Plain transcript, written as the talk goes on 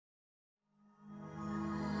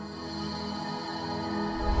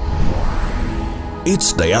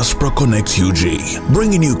It's Diaspora Connect UG,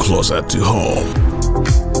 bringing you closer to home.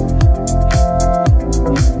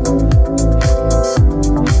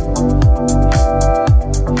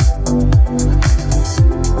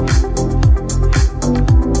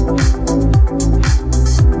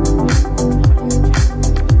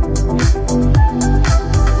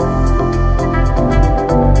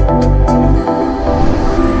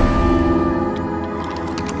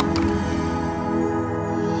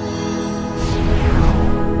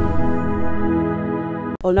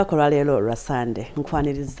 Olunaku lwaleero lwa Sunday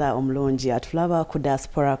nkwaniriza omulungi atulaba ku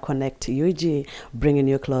Diaspora Connect UG, bringing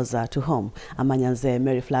you closer to home. Amanya nze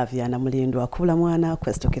Mary Flavia na mulindwa kubula mwana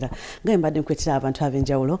kwestokera nga mbadde nkwetera abantu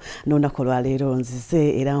ab'enjawulo n'olunaku lwaleero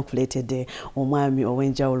nzize era nkuleetedde omwami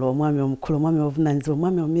ow'enjawulo, omwami omukulu, omwami ovunaanyizibwa,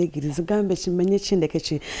 omwami omuyigiriza gambe kimenye kindeke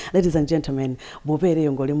ki. Ladies and gentlemen,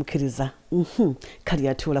 bw'obeereyo ng'oli mukkiriza kali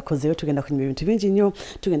atuula kozeyo tugenda kunyuma ebintu bingi nnyo,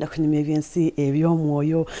 tugenda kunyuma ebyensi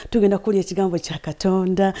eby'omwoyo, tugenda kuwulira ekigambo kya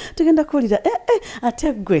Katonda, tugenda kuwulira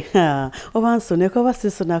ate ggwe oba nsoneko oba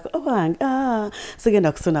sisonako obange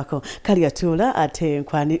sigenda kusonako. Kali atuula ate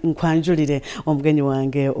nkwanjulire omugenyi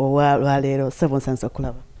wange owa lwaleero. Sebo nsanyiza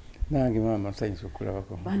okulaba. Nange mama nsanyusa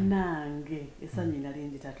okulabako. Bannange essanyu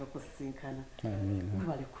nalingi taata okusinkana. Amiina.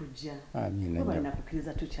 Bali kujja. Amiina. Bali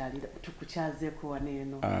nakukkiriza tukukyazeeko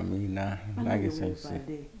waneeno. Amiina. Nange nsanyuse.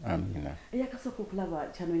 Amiina. Eyakasooka okulaba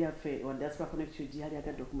channel yaffe wa Diaspora Connect UG yali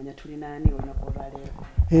agadde okumanya tuli naani olunaku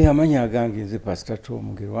olwaleero. Amanya agange nze Pastor Tom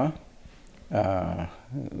Mugerwa,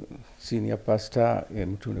 senior pastor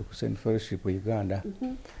Mutundwe ku St. Fellowship Uganda.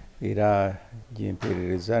 Era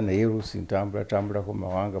gyemperereza naye oluusi ntambulako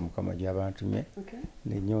mawanga Mukama gy'abantumye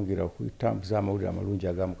nenyongera okutambuza amawulire amalungi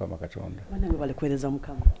aga Mukama Katonda. Bannange balikuweereza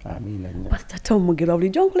Mukama. Amiina nnyo. Pastor Tom Mugerwa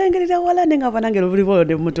bulijjo nkulengerera wala nenga banange buliwo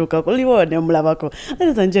ne mutuukako buliwo ne mulabako.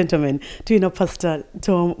 Ladies and gentlemen, tulina Pastor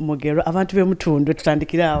Tom Mugerwa, abantu b'e Mutundwe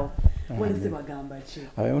tutandikira awo. Walize bagamba ki?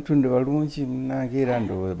 Ab'Emutundwe balungi munnange era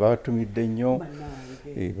ndowooza babatumidde nnyo,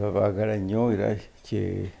 babaagala nnyo era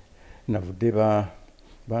kye navudde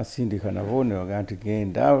basindika nabo ne bagaa nti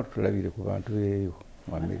genda tulabire ku bantu eyo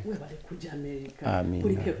mu Amerika.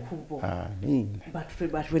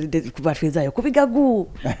 Batwezayo kubigagu.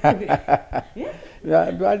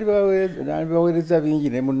 Baweereza bingi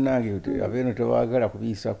ne munnange abeeno tebaagala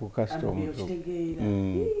kubiisa ku custom.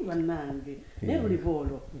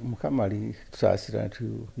 Mukama ali tusaasira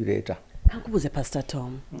tubireeta. Kankubuuze Pastor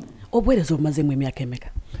Tom, obuweereza obumazemu emyaka emeka?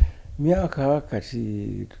 Myaka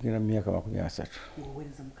kati tugenda myaka 30.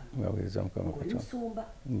 Ngaweereza Mukama Katonda.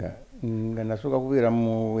 Nga nasooka kubeera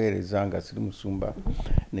muweereza nga siri musumba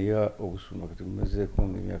naye obusumba kati bumazeeko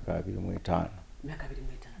emyaka 25. Myaka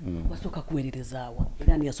 25. Wasooka kuweerereza wa?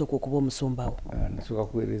 Era ani yasooka okuba omusumbawo? Nasooka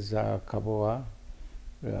kuweereza Kabowa,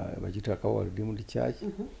 bakiyita Kabowa Redeemed Church.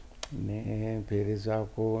 Ne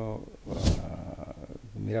mpeerezaako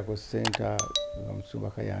Miracle Center nga musumba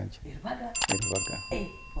Kayanja. Rubaga.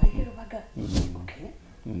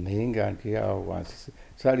 Naye nga nti awo wansi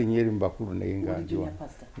saali nyeri mu bakulu naye nga njiwa.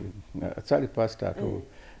 Saali pastor ato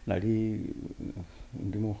nali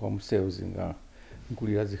ndi mu home sales nga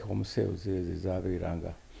nkulira zi home sales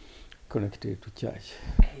ezabeeranga connected to church.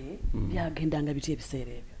 Byagendanga biti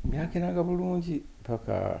ebiseera ebyo? Byagendanga bulungi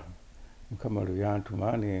paka Mukama lwe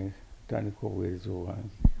yantuma ne tandika obuweereza obwange.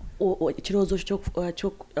 Ekirowoozo kyo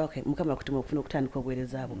Mukama akutuma okufuna okutandika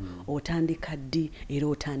obuweereza bwo. Otandika ddi era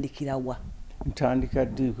otandikira wa? Ntandika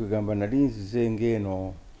ddi kwegamba nali nzize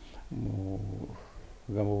ng'eno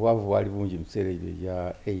kugamba obwavu bwali bungi mu biseera ebyo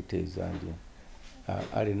ebya 80s and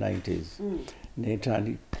early 90s.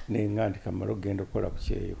 Nenga ndi kamala okugenda okukola ku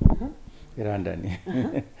kyeyo e London.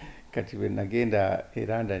 Kati bwe nagenda e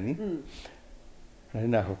London nali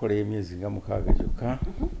nakakola emyezi nga 6 gyokka.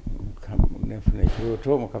 Nefuna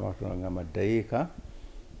ekirooto Mukama Katonda ngamba ddayo eka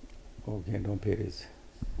ogenda ompeereze.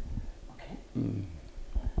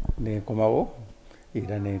 Nenkomawo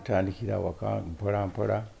era nentandikira waka mpola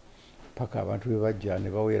mpola paka abantu bwe bajja ne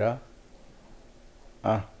bawera.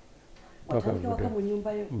 Paka mu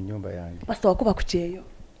nyumba yange. Pastor wakuba ku kyeyo?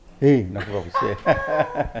 Nakuba ku kyeyo.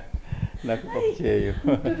 Nakuba ku kyeyo.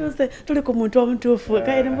 Tuli ku muntu omutuufu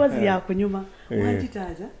kayiri mbozi yakunyuma.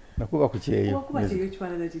 Wangitaaza? Nakuba ku kyeyo. Wakuba kyeyo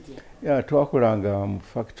kifaanana kitya? Twakolanga mu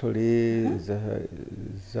factory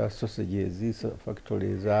za sausages,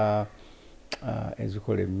 factory za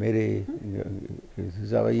ezikola emmere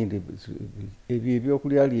z'abayindi ebyo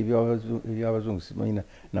ebyokulya ali eby'abazungu simanyi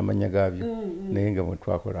n'amanya gaabyo naye nga bwe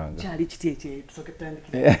twakolanga. Kyali kiti ekyeyo tusooke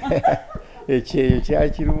tutandikire? Ekyeyo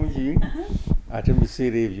kyali kirungi ate mu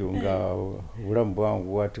biseera ebyo nga obulamu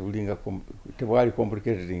bwanguwa tebwali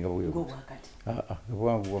complicated nga bwe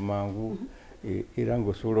bwanguwa mangu era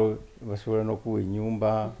basobola n'okuwa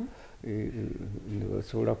ennyumba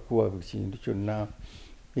basobola kukuwa buli kintu kyonna.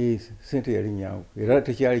 Sente yali nyangu era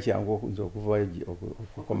tekyali kyangu nze okuvayo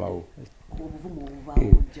okukomawo.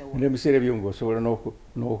 N'ebiseera ebyo ng'osobola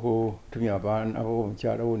n'okutumya abaana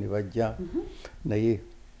b'omukyala wo ne bajja naye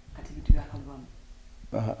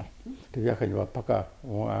tebyakanywa paka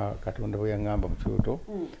Katonda bwe yaŋŋamba mu kyoto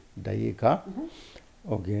ddayiika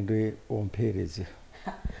ogende ompeereze.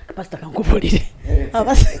 Pastor kankubulire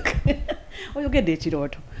abaseka oyogedde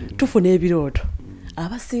ekirooto tufuna ebirooto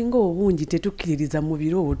abasinga obungi tetukkiririza mu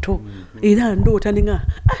birooto era ndoota ninga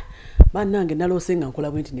bannange naloose nga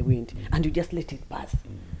nkola bwenti ne bwenti and you just let it pass.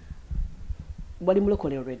 Wali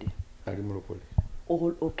mulokole already? Ali mulokole.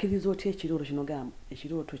 Okkiriza otya ekirooto kino gamba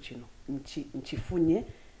ekirooto kino nkifunye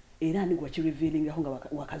era nigwa kirevealingaho nga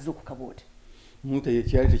wakaze okukabooti?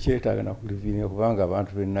 Kyali tekyetaaga na kuliviiringa kubanga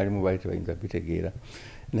abantu bennalimu baali tebayinza bitegeera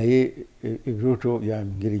naye ebirooto bya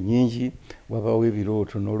ngeri nnyingi. Wabaawo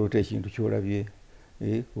ebirooto n'oloota ekintu ky'olabye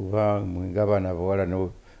oba mwenga abaana abawala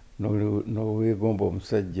n'oweegomba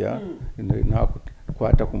omusajja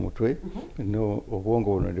n'akukwata ku mutwe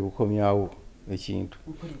obwongo buno ne bukomyawo ekintu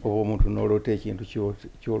oba omuntu n'oloota ekintu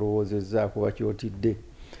ky'olowoozezza kuba kyotidde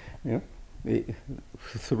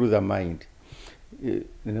through the mind.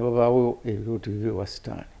 Ne wabaawo ebirooto eby'ewa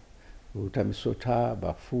sitaani otamisota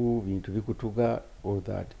bafu bintu bikutuga all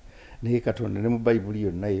that. Naye Katonda ne mu Bayibuli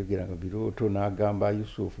yonna yeyogeranga birooto n'agamba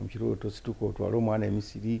Yusufu mu kirooto situka otwale omwana e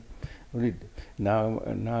Misiri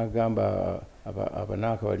n'agamba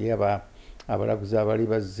Abanaaka bali abalaguzi abali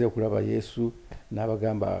bazze okulaba Yesu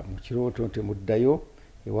n'abagamba mu kirooto nti muddayo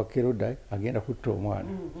ewa Keroda agenda kutta omwana.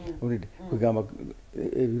 Kugamba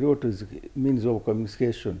ebirooto means of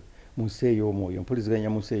communication mu nsi ey'omwoyo, mpuliziganya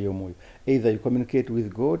mu nsi ey'omwoyo. Either you communicate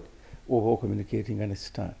with God oba communicating ne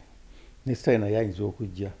Sitaani. Ne Sitaani naye ayinza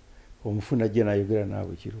okujja omufuna ajja n'ayogera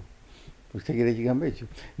naawe kiro. Okitegeera ekigambo ekyo?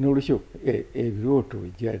 N'olwekyo ebirooto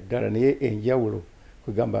ejja ddala naye enjawulo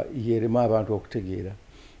kugamba yerema abantu okutegeera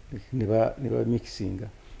ne bamikisinga.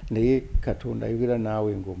 Naye Katonda ayogera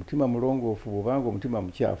naawe ng'omutima mulongoofu bw'obanga omutima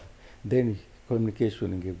mukyafu then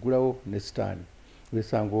communication ng'eggulawo ne Sitaani.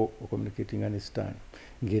 Wesanga ocommunicatinga ne Sitaani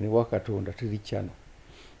ng'ene wa Katonda teri kyano.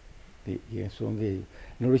 Y'ensonga eyo.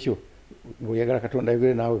 N'olwekyo bw'oyagala Katonda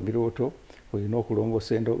ayogere naawe mu birooto olina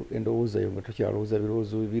okulongoosa endowooza yo nga tokyalowooza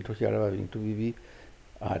birowoozo bibi, tokyalaba bintu bibi,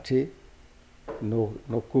 ate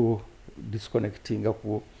n'okudisconnectinga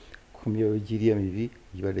ku myoyo giri emibi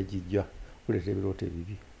gibadde gijja kuleeta ebirooto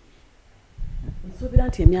ebibi. Nsuubira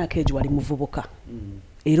nti emyaka egyo wali muvubuka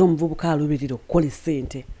era omuvubuka alubirira okukola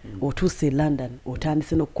essente otuuse e London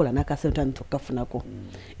otandise n'okukola n'akasente otandise okukafunako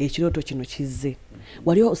ekirooto kino kizze.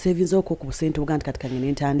 Wali osevinzeeko ku busente obugamba nti kati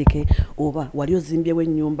kangene ntandike oba wali ozimbyewo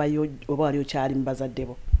ennyumba yo oba wali okyali mu bazadde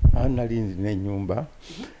bo? Nali nzina ennyumba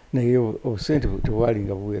naye obusente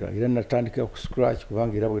tebwalinga buwera era natandika ku scratch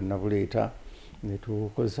kubanga era bwe nabuleeta ne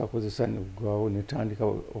tukozesa ne buggwawo ne tandika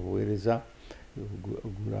obuweereza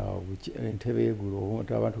gula entebe gula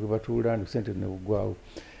obuntu abantu bwe batuula ne ssente ne buggwawo.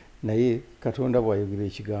 Naye Katonda bw'ayogera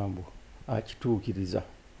ekigambo akituukiriza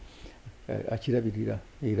akirabirira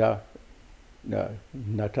era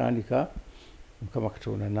natandika Mukama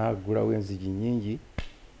Katonda n'aggulawo enzigi nnyingi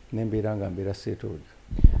n'embeera nga mbeera settled.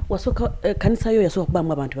 Wasooka kanisa yo yasooka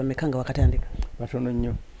kubaamu abantu bameka nga wakatandika? Batono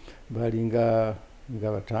nnyo, balinga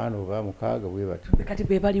nga 5 oba 6 bwe batyo. Kati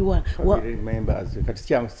be baliwa members kati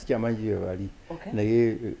sikyamanyi bye bali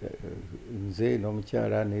naye nze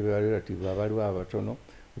n'omukyala ne relative abaliwo abatono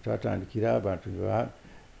twatandikira abantu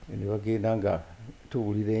ne bagenda nga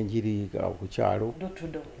tuwulira enjiri ku kyalo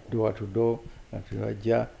door to door nga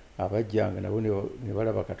bajja abajjanga nabo ne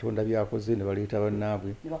balaba Katonda byakoze ne baleeta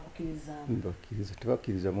bannaabwe ne bakkiriza.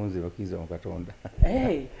 Tebakkiriza mu nze, bakkiriza mu Katonda.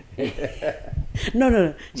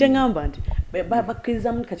 No kyeŋŋamba nti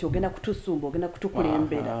bakkiriza mu kati ogenda kutusumba ogenda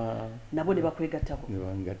kutukulembera nabo ne bakwegattako ne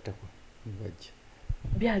bangattako ne bajja.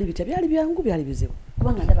 Byali bitya? Byali byangu byali bizibu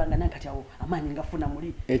kubanga ndabanga nankati awo amaanyi ngafuna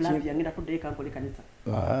muli plan yangenda kuddayo kankole kanisa.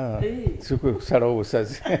 Sikwe kusalawo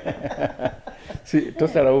busazi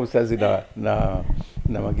tosalawo busazi na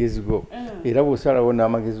magezi go era bw'osalawo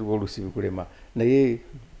n'amagezi go olusi bikulema naye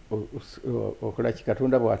okola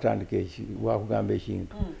Katonda bw'atandika wakugamba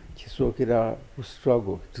ekintu kisookera ku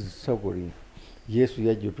struggling. Yesu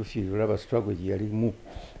yajja otufiirira olaba struggle gye yalimu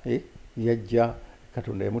yajja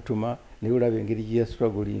Katonda yamutuma naye olaba engeri gye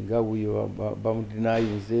yastrugglinga wuyo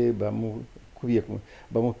bamudinayinze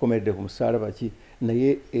bamukomeredde ku musaalaba ki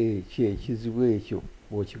naye ekizibu ekyo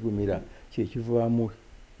bw'okigumira kyekivaamu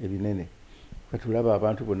ebinene. Kati olaba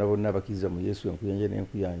abantu bonna bakkiriza mu Yesu enkuyanja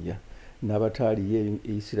n'enkuyanja n'abataali ye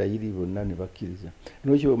Isirayiri bonna ne bakkiriza.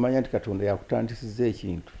 N'ekyo omanya nti Katonda yakutandisiza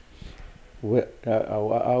ekintu.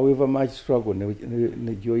 However much struggle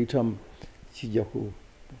ne gy'oyitamu kijja ku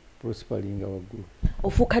prosperinga waggulu.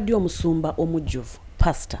 Ofuuka ddi omusumba omujjuvu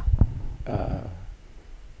pastor?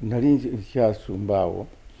 Nali nkyasumba awo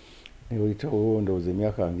ne oyitawo ndowooza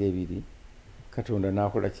emyaka nga 2 Katonda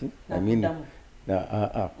n'akola ki?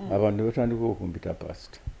 Abantu ne batandika okumpita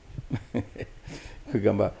pastor.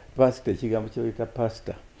 Kugamba pastor, ekigambo ky'oyita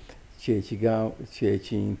pastor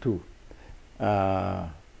kyekintu.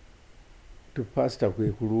 Tu pastor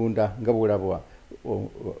kwe kulunda nga bw'olaba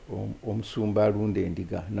omusumba alunda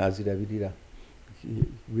endiga n'azirabirira.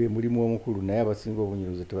 Gwe mulimu omukulu naye abasinga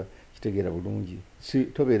obunyiroza tebakitegeera bulungi.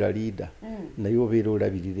 Tobeera leader naye obeera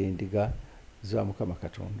olabirira endiga za Mukama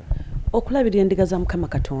Katonda. Okulabirira endiga za Mukama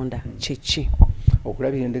Katonda kiki?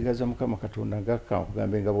 Okulabirira endiga za Mukama Katonda nga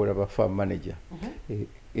kankugambe nga bw'olaba farm manager.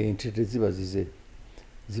 Ente teziba zize,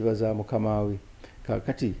 ziba za mukama we.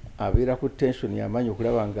 Kakati abeera ku tension y'amaanyi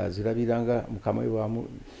okulaba nga azirabira nga mukama we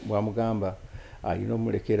bw'amugamba. Alina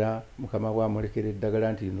omulekera, mukama bw'amulekera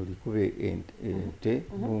eddagala nti lino likube ente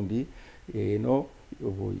gundi eno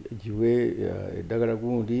giwe eddagala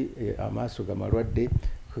gundi amaaso gamalwadde.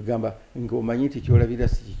 Kugamba ng'omanyi nti kyolabira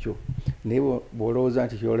si kikyo, naye bw'olowooza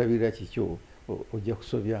nti kyolabira kikyo ojja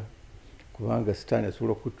kusobya, kubanga sitaani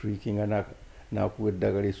asobola okuturikinga n'akuwa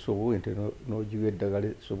eddagala essobu, ente n'ogiwa eddagala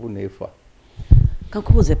essobu n'efa.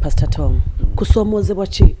 Kankubuuze Pastor Tom, kusoomoozebwa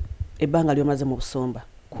ki ebbanga ly'omaze mu busumba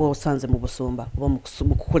kw'osanze mu busumba oba mu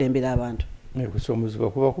kukulembera abantu?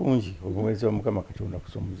 Kusoomoozebwa kuba kungi, obuweereza bwa Mukama Katonda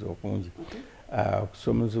kusoomoozebwa kungi.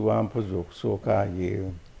 Kusoomoozebwa mpozi okusooka ye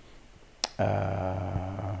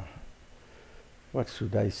what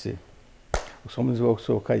should I say? Okusoomoozebwa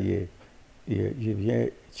okusooka ye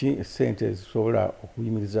sente ezisobola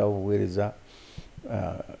okuyimirizaawo obuweereza.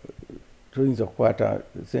 Tuyinza kukwata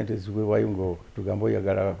sente eziweebwayo nga tugamba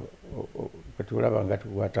oyagala kati olaba nga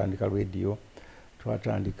twatandika radio,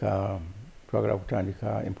 twagala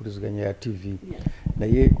kutandika empuliziganya ya TV,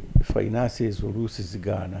 naye finances oluusi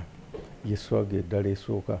zigaana. Yeswaga eddala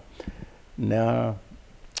esooka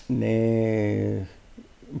ne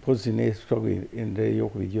mpozi ne struggle endala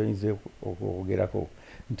ey'okubiri gy'oyinza okwogerako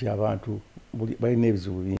nti abantu balina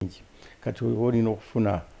ebizibu bingi. Kati oba olina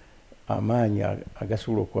okufuna amaanyi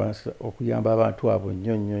agasobola okuyamba abantu abo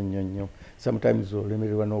nnyo. Sometimes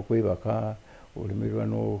olemererwa n'okwebaka, olemererwa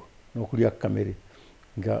n'okulya kamere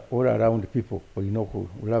nga all around people olina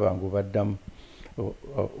okulaba ng'obaddamu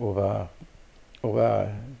oba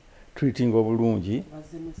treating obulungi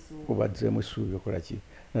obazzeemu essuubi okola ki.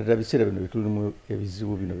 Naddala biseera bino bitulimu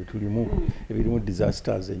ebizibu bino bitulimu ebirimu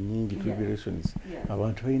disasters ennyingi, tribulations.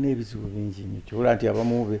 Abantu balina ebizibu bingi nnyo. Kyobola nti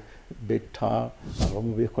abamu betta,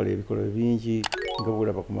 abamu bekola ebikolo bingi nga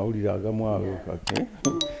bw'olaba ku mawulire agamu awo.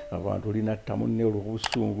 Abantu olinatta munne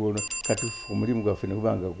olw'obusungu. Kati omulimu gwaffe ne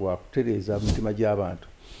guba nga gwa kutereeza mitima gy'abantu.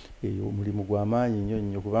 Eyo omulimu gw'amaanyi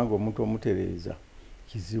nnyo kubanga omuntu omutereeza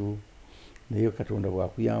kizibu, naye Katonda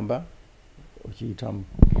bw'akuyamba okiyitamu.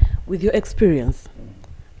 With your experience,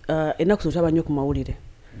 ennaku zino tulaba nnyo ku mawulire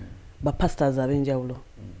bapastors ab'enjawulo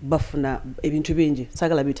bafuna ebintu bingi,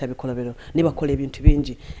 saagala biyita bikolobero, ne bakola ebintu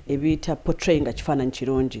bingi ebiyita portraying nga kifaananyi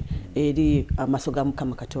kirungi eri amaaso ga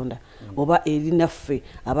Mukama Katonda oba eri naffe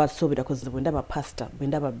abasoberako zino. Bwe ndaba pastor, bwe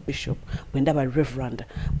ndaba bishop, bwe ndaba reverend,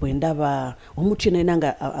 bwe ndaba omuntu yenna yenna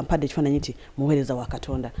nga ampadde ekifaananyi nti muweereza wa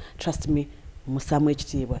Katonda, trust me, musaamu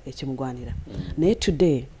ekitiibwa ekimugwanira. Naye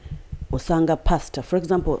today osanga pastor, for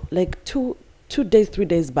example, like 2 days 3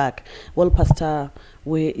 days back, well pastor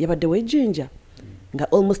we yabadde wejinja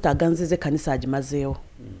nga almost aganzize kanisa agimazeewo.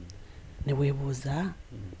 Ne weebuuza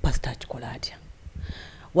pastor akikola atya?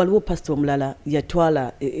 Waliwo pastor omulala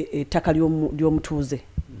yatwala ettaka ly'omutuuze.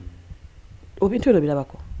 Ebintu ebyo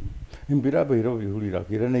birabako? Mbiraba era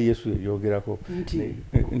obiwulirako, era ne Yesu ebyogerako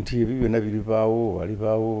nti ebyo byonna biribaawo.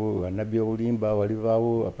 Walibaawo bannabbi obulimba,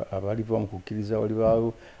 walibaawo abaliva mu kukkiriza,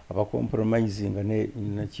 walibaawo abakompromisinga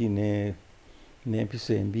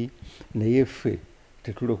n'empisa embi, naye ffe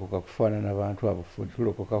tetulokoka kufaanana bantu abo,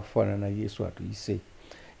 tetulokoka kufaanana Yesu atuyise.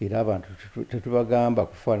 Era abantu tetubagamba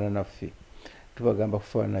kufaanana ffe, tubagamba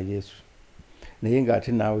kufaanana Yesu. Naye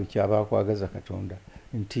ng'ate naawe kyaba akwagaza Katonda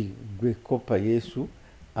nti gwe koppa Yesu,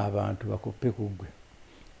 abantu bakoppe ku ggwe.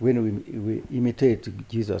 When we imitate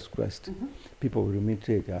Jesus Christ, people will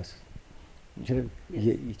imitate us.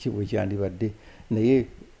 Kibwe kyandibadde, naye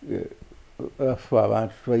ffe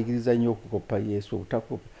abantu twayigiriza nnyo okukoppa Yesu,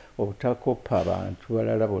 obutakoppa abantu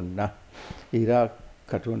balala bonna. Era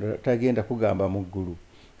Katonda tagenda kugamba mu ggulu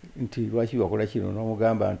nti lwaki wakola kino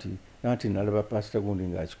n'omugamba nti nalaba pastor gundi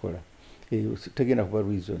ng'akikola. Eyo tegenda kuba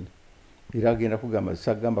reason. era agenda kugamba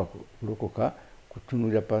sagamba kulokoka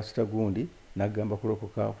kutunulira pastor gundi nagamba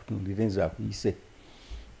kulokoka kutunulira enza akuyise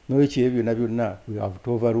n'ekyo byonna byonna we have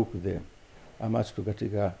to overlook them amaaso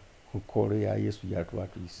tugatega ku kkolo ya Yesu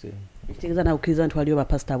gyatwatuyise ekitegeeza nawe okkiriza nti waliwo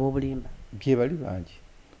bapasita ab'obulimba bye bali bangi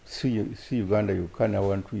si Uganda yokka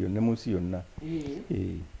nawantu yonna ne mu nsi yonna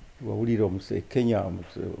wawulira Kenya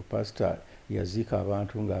pastor yaziika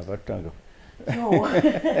abantu ng'abattanga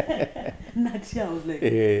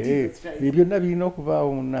byonna birina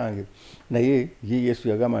okubaawo munnange naye ye Yesu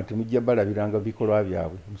yagamba nti mujja balabiranga bikolwa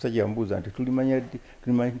byabwe omusajja yamubuuza nti tulimanya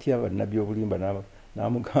nti abannabbi obulimba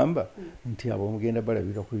n'amugamba nti abo mugenda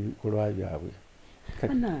balabira ku bikolwa byabwe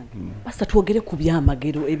basa twogere ku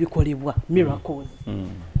byamagero ebikolebwa miracles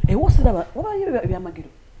ewosiraba wabayo ebyamagero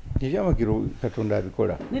ebyamagero Katonda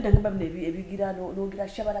abikola nedagamba bino ebigira n'ogira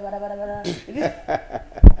shabalabalabalabala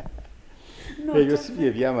ebyo si bye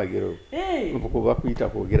ebyamagero kuba kuyita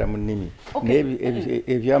kwogera mu nnimi naye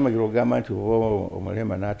ebyamagero ogamba nti oba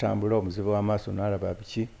omulema n'atambula omuzibu w'amaaso n'alaba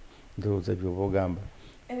biki ndowooza by'oba ogamba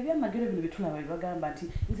ebyamagero bino bitulaba bagamba nti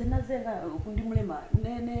nze nazenga okundi mulema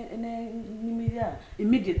nimirya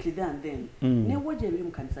immediately then newoje ebiri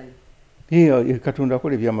mu kanisa yo Katonda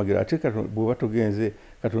akola ebyamagero ate bw'oba togenze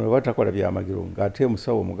Katonda bw'atakola byamagero ng'ate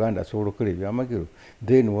omusawo omuganda asobola okukola ebyamagero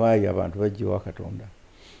then waayi abantu bajjewa Katonda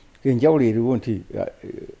enjawulo eriwo nti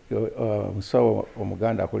omusawo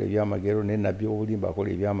omuganda akola ebyamagero ne nabbi obulimba akola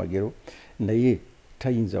ebyamagero naye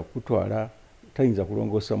tayinza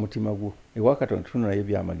kulongoosa mutima gwo ewa Katonda tunonayo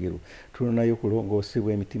ebyamagero tunonayo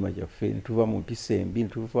kulongoosebwa emitima gyaffe ne tuva mu mpisa embi ne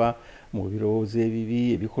tuva mu birowoozo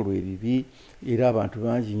ebibi ebikolwa ebibi era abantu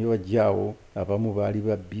bangi nnyo bajjaawo abamu baali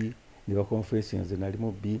babbi ne bakonferensi nze nali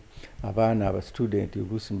mubbi abaana abastudenti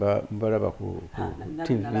oluusi mbalaba ku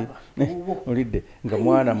TV olidde nga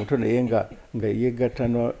mwana muto naye nga yegatta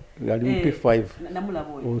ali mu P5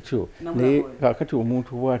 otyo naye kakati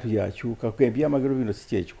omuntu bwatu yakyuka ebyamagero bino si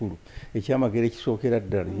kyekikulu ekyamagero ekisookera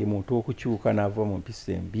ddala ye muntu okukyuka n'ava mu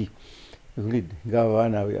mpisa embi olidde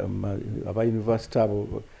ng'abaana aba yunivasite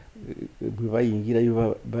abo bwe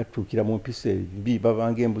bayingirayo batuukira mu mpisa embi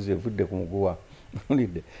babanga embuzi evudde ku muguwa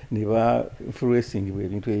olidde ne ba influencing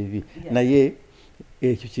ebintu ebibi naye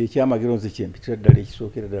ekyo kyekyamagero nze kyempitira ddala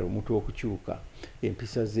ekisookera ddala omuntu okukyuka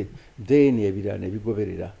empisa ze then ebirala ne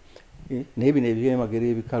bigoberera naye bino ebyamagero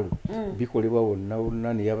ebikalu bikolebwa wonna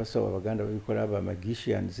wonna naye abasawo abaganda babikola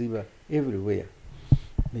abamagicians ba everywhere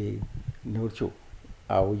nokyo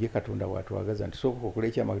awo ye Katonda bw'atwagaza nti sooka okola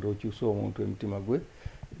ekyamagero okyusa omuntu emitima gwe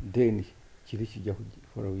then kiri kijja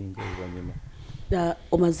following oluvannyuma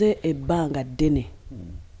omaze ebbanga ddene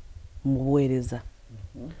mu buweereza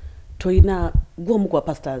toyina gwomu kwa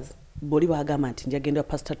pastors boli bagamba nti njagenda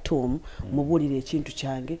Pastor Tom mubuulire ekintu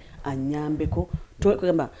kyange anyambeko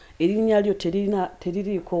togamba erinnya lyo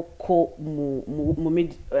teririiko ko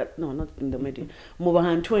mu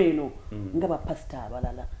bantu eno nga bapastor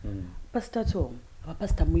abalala Pastor Tom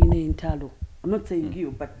abapastor muyina entalo I'm not saying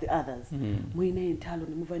you, but the others. Mwine entalo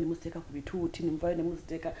ne muvayo ne musiteeka ku bituuti ne muvayo ne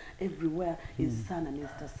musiteeka everywhere is sana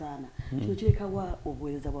Mr. sana. Kino kireka wa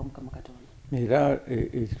obuweereza bwa Mukama Katonda. Era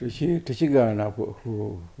tekigaana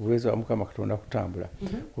obuweereza bwa Mukama Katonda kutambula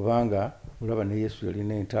kubanga olaba ne Yesu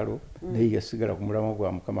yalina entalo naye yasigala ku mulamwa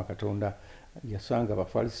gwa Mukama Katonda yasanga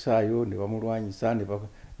abafalisaayo ne bamulwanyisa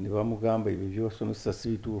ne bamugamba ebyo by'osomesa si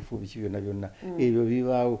bituufu biki byonna byonna ebyo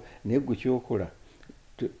bibaawo naye gwe kyokola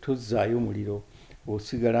tozaayo muliro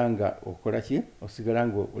osigala nga okola ki osigala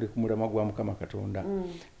nga oli ku mulamwa gwa Mukama Katonda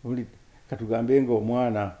katugambe nga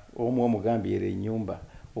omwana omu omugambye era ennyumba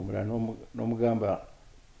omulala n'omugamba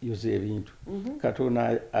yoza ebintu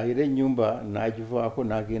Katonda ayira ennyumba n'agivaako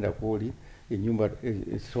n'agenda kwoli ennyumba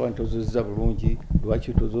esowaani tozozza bulungi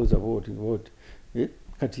lwaki tozooza booti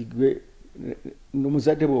kati gwe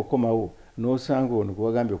n'omuzadde bw'okomawo n'osanga ono gwe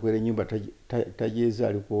wagambye okwera ennyumba tajeeza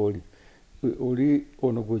ali kwoli oli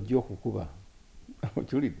ono gojja okukuba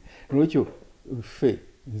okiwulidde nolwekyo ffe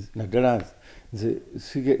naddala nze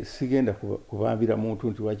sigenda kubambira muntu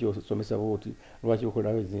nti lwaki osomesa booti lwaki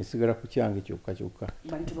okola nsigala ku kyange kyokka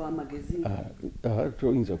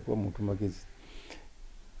toyinza kuba muntu magezi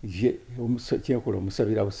ye kyekola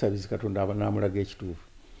omusabira busabizi Katonda aba n'amulaga ekituufu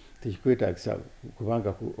tekikwetaagisa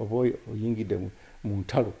kubanga oba oyingidde mu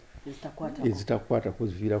ntalo ezitakwata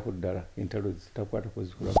kuziviirako ddala entalo zitakwata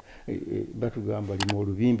kuzikola batugamba lima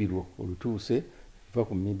olubimbi lwo olutuuse va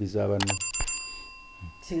ku mmimbi z'abanno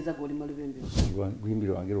lubimbi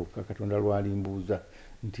lwange lwokka Katonda lwalimbuuza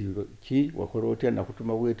nti ki wakola otya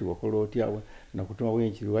nakutuma bweti wakola otya nakutuma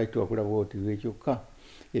bwenki lwaki wakola bwoti lwekyokka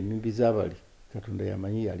emmimbi z'abali Katonda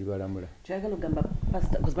yamanyi yalibalamula kyagala ogamba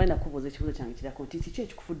pastor kuzibalina kubuuza ekibuuzo kyange kirako nti kiki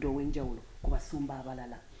ekikufudde ow'enjawulo ku basumba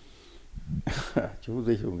abalala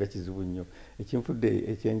kibuuzo ekyo nga kizibu nnyo ekinfudde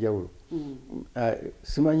ekyenjawulo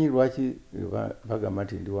simanyi lwaki bagamba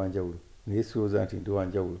nti ndi wanjawulo naye sirowooza nti ndi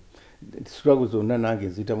wanjawulo struggle zonna nange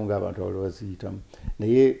nziyitamu ng'abantu abalala baziyitamu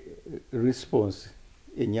naye response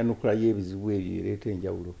ennyanukula y'ebizibu ebyo ereeta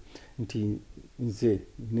enjawulo nti nze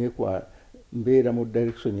mbeera mu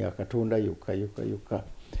direction ya Katonda yokka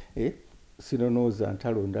sinonooza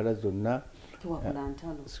ntalo ndala zonna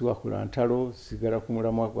siwakula ntalo sigala ku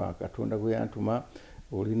mulamwa gwa Katonda gwe yantuma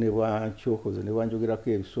oli ne bwankyokoze ne bwanjogerako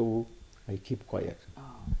ebisobu I keep quiet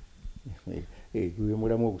gwe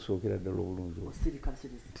mulamu ogusookera ddala obulungi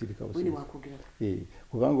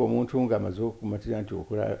kubanga omuntu ng'amaze okumatira nti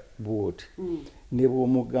okola bwoti ne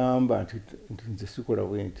bw'omugamba nti nze sikola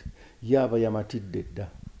bwe nti yaaba yamatidde dda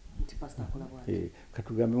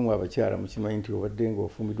katugambemu abakyala mukimanyi nti obadde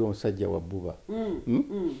ng'ofumiddwa omusajja wa bbuba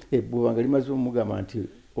ebbuba nga limaze omugamba nti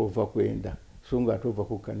ova kwenda so nga ate ova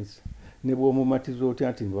ku kkanisa ne bw'omumatiza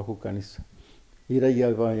otya nti nva ku kkanisa era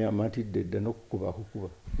yaba yamatidde dda n'okukuba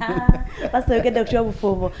Pastor yogedde ku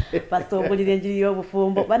ky'obufumbo Pastor owulira enjiri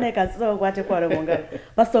y'obufumbo bane kansizo nkwate kwalo mu ngalo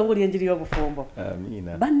Pastor owulira enjiri y'obufumbo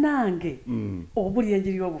amiina bannange owulira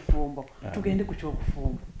enjiri y'obufumbo tugende ku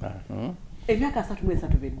ky'obufumbo emyaka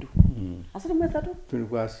 33 beddu 33 tuli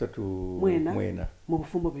kwa 3 mwena mu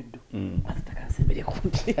bufumbo beddu Pastor kansembere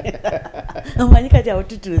kunti amanyika kya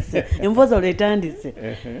otutuse emvozo letandise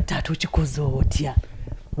tatu kikoze otya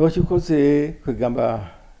okikoze kwegamba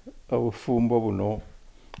obufumbo buno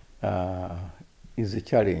is a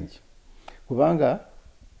challenge kubanga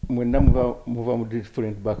mwenna muva mu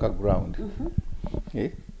different background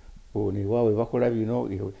ne waawe bakola bino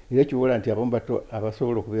era kiwola nti abamu bato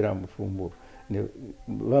abasobola okubeera mu bufumbo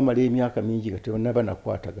bamala emyaka mingi nga tebannaba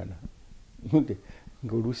nakwatagana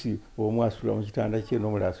ng'oluusi omu asula mu kitanda kye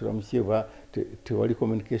n'omulala asula mu kyeba tewali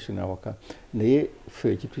communication awaka naye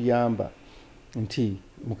ffe ekituyamba nti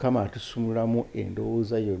Mukama atusumulamu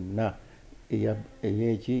endowooza yonna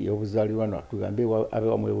ey'eki y'obuzaalirwano tugambe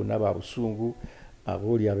abewamwe bonna ba busungu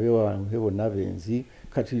abooli abewamwe bonna benzi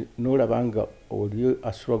kati n'olaba nga oli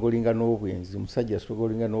aswagolinga n'obwenzi omusajja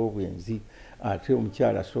aswagolinga n'obwenzi ate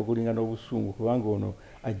omukyala aswagolinga n'obusungu kubanga ono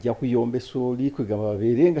ajja kuyombesa oli kwegamba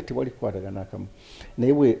babeere nga tewali kukwatagana akamu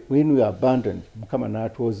naye when we abandoned Mukama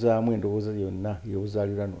n'atwozaamu endowooza yonna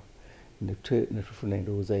y'obuzaalirwano ne tufuna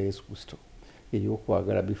endowooza ya Yesu Kristo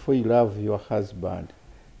ey'okwagala before you love your husband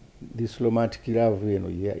this romantic love eno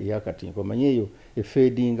yakatinko manye eyo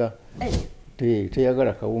efeedinga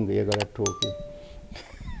teyagala kawunga eyagala ttooke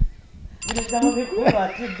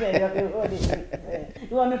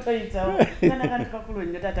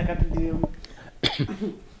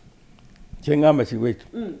kyengamba kiwekyo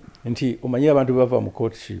nti omanyi abantu bava mu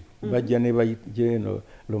courtship bajja ne bajja eno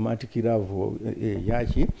romantic love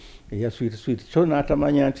yaki eya sweet so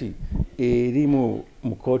n'atamanya nti eri mu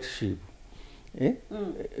courtship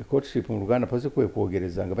courtship mu Luganda pasi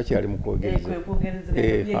kwekwogereza nga bakyali mu kwogereza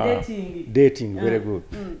dating very good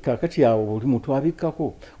kakati awo buli muntu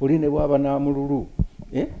abikkako oli ne bwaba n'amululu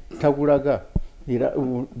tagulaga era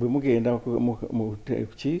bwe mugenda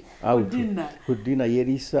ku dina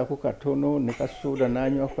yeriisaako katono ne kasuuda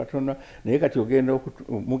n'anywako katono naye kati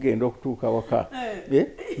mugenda okutuuka waka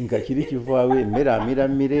nga kiri kivaawo emmere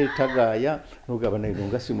amiramire tagaaya nogaba nayo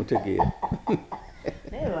nga simutegeera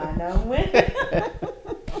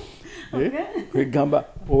kwegamba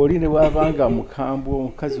oli ne bwabanga mukambwe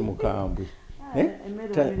omukazi mukambwe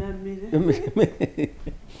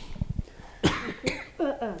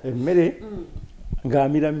emmere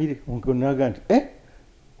ng'amiramire naga nti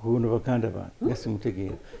uno baganda bange nga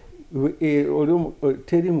simutegeera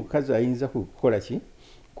teri mukazi ayinza kukola ki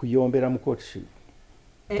kuyombera mu courtship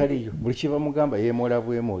taliyo buli kiba mugamba yeemola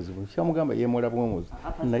bwemozi buli kiba mugamba yeemola bwemozi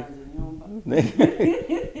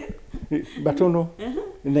batono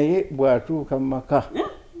naye bw'atuuka mu maka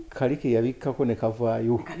kali ke yabikkako ne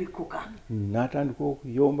kavaayo n'atandika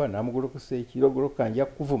okuyomba n'amugolokosa ekiro golokoka nja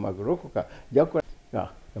kuvuma golokoka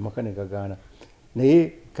amaka ne gagaana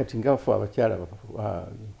naye kati ngaafe abakyala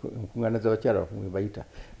enkuŋŋaana z'abakyala bafumwe bayita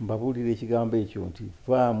mbabuulira ekigambo ekyo nti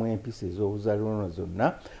vaamu empisa ez'obuzaalirwano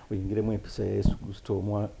zonna oyingiremu empisa ya Yesu Kristo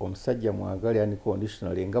omusajja mwagale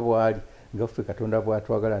unconditionally nga bw'ali nga ffe Katonda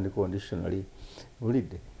bw'atwagala unconditionally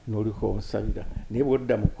bulidde n'oliko omusabira naye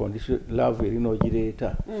bw'odda mu condition love eri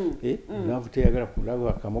n'ogireeta love teyagala kulaba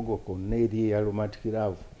akamogo konna eri eya romantic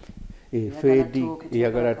love feedi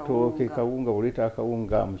eyagala tooke kawunga buleeta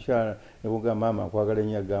akawunga mukyala ne buga maama nkwagala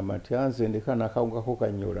nnyo agamba nti anze ndeka n'akawungako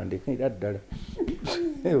kanyoola ndekera ddala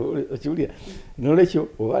okiwulira nolwekyo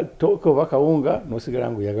oba tooke oba kawunga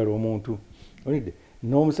n'osigala ng'oyagala omuntu olidde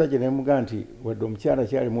n'omusajja nemuga nti wadde omukyala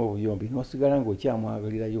kyalimu obuyombi n'osigala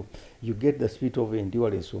ng'okyamwagalirayo. You get the spirit of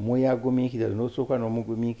endurance, omwoyo agumiikiriza n'osooka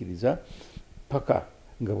n'omugumiikiriza paka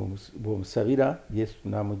nga bw'omusabira Yesu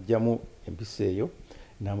n'amugyamu empisa eyo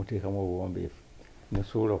n'amuteekamu obuwombeefu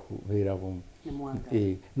n'osobola okubeera bumu.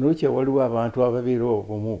 Nolwekyo waliwo abantu ababeera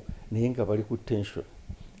obumu naye nga bali ku tension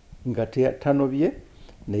nga tanobye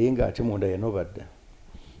naye ng'ate munda yanoba dda.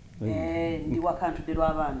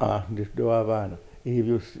 Ndi w'abaana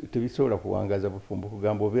ebyo tebisobola kuwangaza bufumbo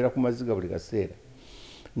kugamba obeera ku maziga buli kaseera,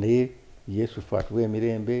 naye Yesu ffe atuwa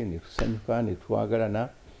emirembe ne tusanyuka ne twagalana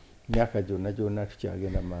myaka gyonna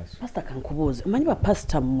tukyagenda mu maaso. Pastor kankubuuze, omanyi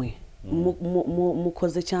bapasita mmwe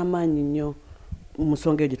mukoze kyamaanyi nnyo mu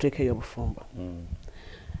nsonga eyo gye tulekeyo obufumbo.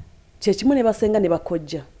 Kyekimu ne basenga ne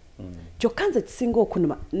bakojja. Kyokka nze kisinga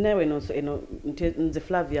okunuma nawe eno nze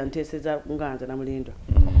Flavia nteeseza nga nze Namulindwa.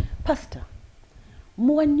 Pastor,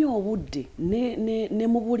 muwa nnyo obudde ne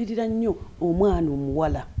mubuulirira nnyo omwana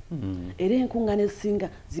omuwala. Era enkungaana ezisinga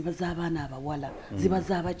ziba z'abaana abawala, ziba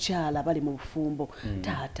z'abakyala bali mu bufumbo.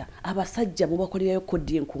 Taata, abasajja mubakolerayo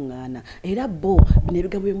kodi enkungaana. Era bo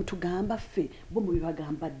n'ebigambo bye mutugamba ffe bo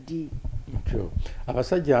mubibagamba ddi.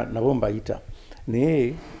 Abasajja nabo mbayita.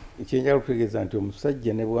 Naye ekyenjala okutegeeza nti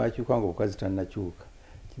omusajja ne bwakyuka nga omukazi tannakyuka.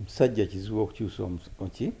 Omusajja kizibu okukyusa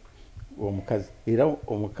omukazi. Era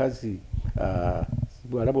omukazi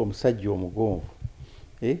bw'alaba omusajja omugonvu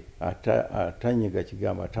atanyiga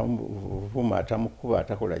kigambo, atamuvuma, atamukuba,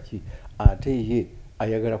 atakola ki, ate ye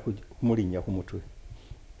ayagala kumulinnya ku mutwe.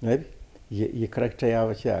 Ye karakita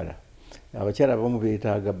y'abakyala. Abakyala abamu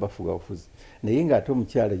beetaaga bafuga bufuzi, naye ng'ate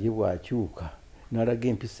omukyala ye bw'akyuka n'alaga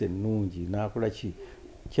empisa ennungi n'akola ki,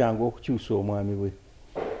 kyangu okukyusa omwami we.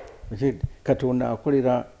 Katonda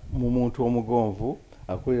akolera mu muntu omugonvu,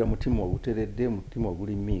 akolera mutima oguteredde, mutima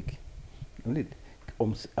oguli miiki.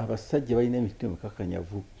 Abasajja balina emitima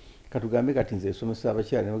mikakanyavu. Katugambe kati nze esomesa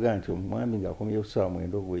abakyala ne bagamba nti omwami ng'akomyeyo ssaawa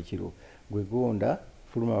 9 ogw'ekiro, gwe gonda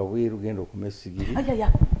fuluma wabweru genda okuma essigiri.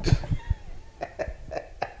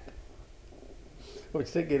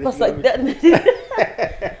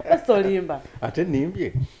 Olimba ate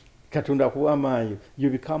nimbye Katonda akuwa amaanyi. You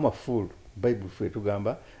become a fool. Bible ffe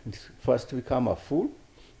tugamba nti first become a fool,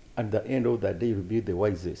 at the end of the day you'll be the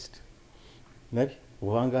wisest. Nabi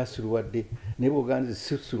obanga asirwadde ne bwoganze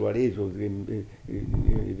sisulwale ezo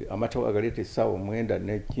amatawa agaleeta essaawa 9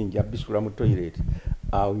 n'ekinja bisula mu toilet,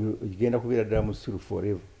 igenda kubeera ddala mu siru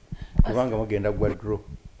forever kubanga mugenda gwa draw.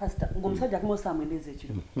 Pastor, ng'omusajja akumosa amwendeze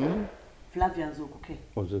ekiro. Flavia nzukuke.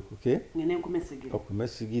 Ozukuke. Ngene nkumesigiri.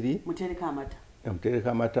 Okumesigiri. Mutereka amata.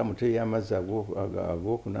 Mutereka amata, muteya amazzi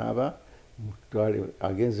ag'okunaaba, mutwale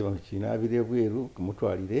agenze mu kinaabiro bweru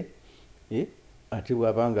kumutwalire. Ate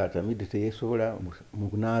bw'abanga atamidde teyeesobola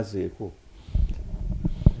mugunaazeeko.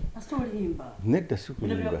 Asolimba. Nedda si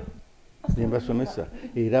kulimba. Nembasomesa.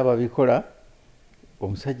 Era ababikola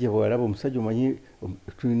omusajja bw'alaba omusajja omanyi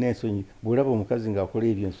tulina ensonyi, bw'olaba omukazi ng'akola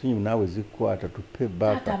ebyo ensonyi naawe zikkwata tuppe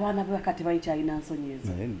baaka. Ate abaana be kati bayikyalina nsonyi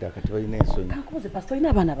ezo. Nedda kati balina ensonyi. Kankubuuze Pastor, olina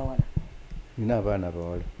abaana abawala? Nina abaana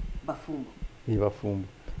abawala. Bafumbo. Bafumbo.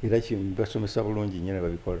 Era basomesa bulungi nnyo ne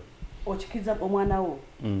babikola. Okikiriza omwana wo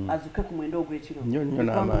azuke ku mwendo ogw'ekiro? Nnyo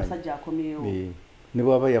n'amaanyi. Omusajja akomyewo. Ne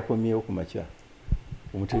bw'aba yakomyewo ku makya.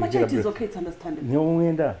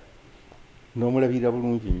 N'omwenda n'omulabirira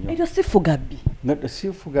bulungi nnyo. Ekyo si fugabbi.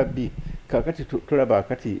 Si fugabbi. Kaakati tulaba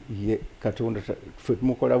akati ye Katonda ffe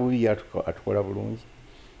tumukola bubi atukola bulungi.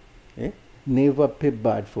 Never pay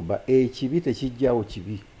bad for bad. Ekibi tekijjawo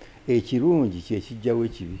kibi. Ekirungi kye kijjawo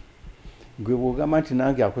ekibi. Gwe bw'ogamba nti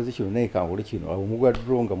nange akoze kino naye kangole kino, awo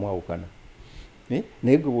mugwadro nga mwawukana.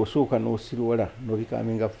 Naye gwe bw'osooka n'osirwala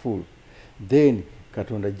n'obikaminga full, then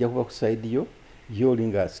Katonda ajja kuba ku sayidi yo, y'oli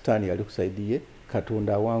nga sitaani yali ku sayidi ye,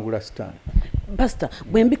 Katonda awangula sitaani. Pastor,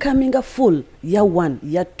 bwe mbikaminga full ya 1,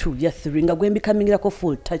 ya 2, ya 3 nga gwe mbikamingirako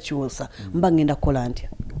full takiwosa, mba ngenda kukola ntya?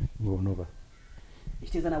 Ng'onoba.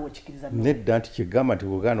 Ekitegeeza nawe okikiriza? Nedda nti kigamba nti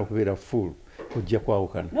bw'ogaana okubeera full ojja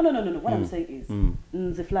kwawukana. No. What I'm saying is,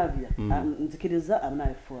 nze Flavia, nzikiriza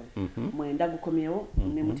amnaye full. Mwenda gukomyewo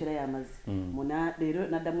ne mutera y'amazzi. Muna leero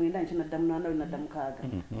nadda mwenda nkyo nadda munana nadda mukaaga.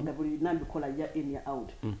 Nga buli nambikola ya in ya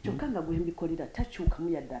out. Kyokka nga gwe mbikolera takyukamu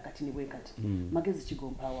yadde akati ne bwe kati. Magezi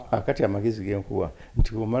kigompawa. Akati amagezi genkuwa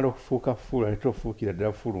nti bw'omala okufuuka full ate ofuukira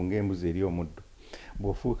ddala full ng'embuzi eri omuddo.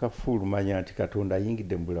 Bw'ofuuka full manya nti Katonda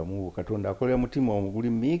ayingidde mu bulamu bwo. Katonda akolera mutima omuguli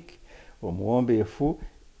miiki, omuwombeefu,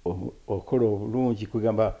 okola obulungi,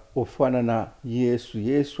 kugamba ofaanana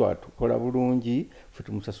Yesu atukola bulungi, ffe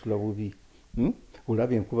tumusasula bubi.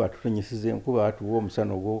 Olaba enkuba atutonyeseza enkuba, atuwa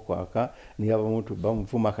omusana ogw'okwaka, naye abamu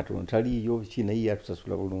bamuvuma Katonda taliiyo ki, naye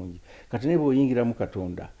atusasula bulungi. Kati ne bw'oyingira mu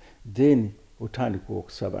Katonda, then otandika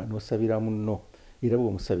okusaba n'osabira munno era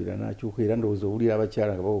bw'omusabira n'akyuka era ndowooza owulira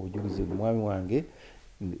abakyala nga bawa obujulizi omwami wange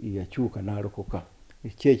yakyuka n'alokoka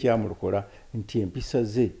ki ekyamulokola nti empisa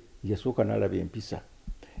ze yasooka n'alaba empisa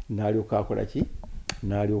n'alyoka akola ki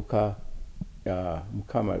n'alyoka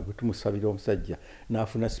mukama bwe tumusabira omusajja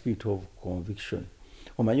n'afuna spirit of conviction.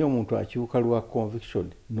 Omanyi omuntu akyuka lwa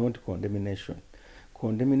conviction not condemnation.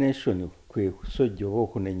 Condemnation kwe kusojja oba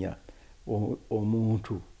okunenya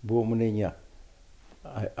omuntu bw'omunenya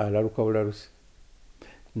alaluka bulalusi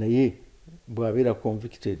naye bw'abeera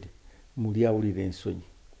convicted muli awulira ensonyi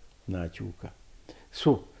n'akyuka.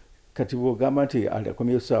 So kati bw'ogamba nti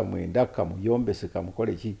akomyeyo ssaawa 9 kamuyombese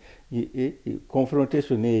kamukole ki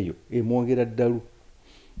confrontation eyo emwongera ddalu.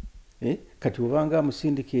 Kati obanga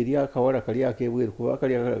amusindika eri akawala kali akebweru kuba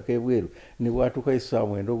kali akebweru ne bwatuuka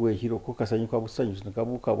essaawa 9 ogw'ekiro ko kasanyuka busanyusi ne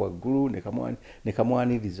kabuuka bwaggulu ne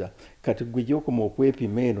kamwaniriza. Kati gwe gy'okoma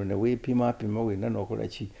okwepima eno ne weepimaapima wenna n'okola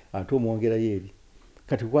ki ate omwongerayo eri.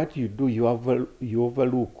 Kati what you do you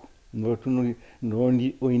overlook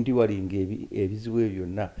n'ondiwalinga ebizibu ebyo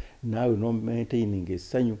byonna naawe n'omaintaininga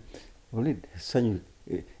essanyu.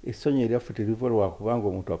 Essanyu eryaffe teriva lwakubanga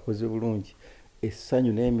omuntu akoze bulungi.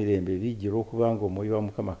 Essanyu n'emirembe bijjira okubanga omwoyo wa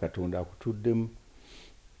Mukama Katonda akutuddemu.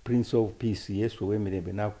 Prince of Peace Yesu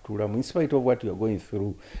ow'emirembe n'akutuulamu in spite of what you are going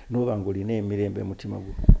through n'oba ng'olina emirembe mutima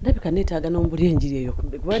gwo. Ndabika neetaaga n'ombuli enjiri eyo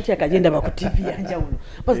kuba nti akagenda ba ku TV yanjawulo.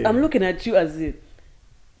 But I'm looking at you as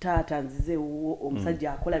taata nzize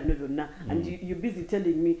omusajja akola bino byonna and you busy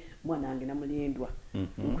telling me mwana wange namulindwa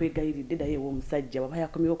nkwegayiridde ddayo omusajja baba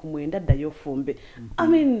yakomyewo ku 9 ddayo fumbe. I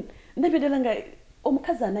mean ndabye ddala nga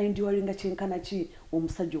omukazi anayindiwalinga kyenkana ki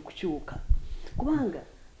omusajja okukyuka kubanga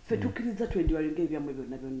ffe tukkiriza twendiwalinga ebyammwe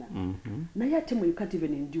byonna naye ate mu can't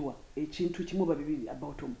even endure ekintu kimu oba bibiri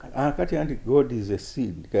about omukazi. Kati anti God is a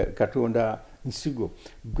seed. Katonda nsigo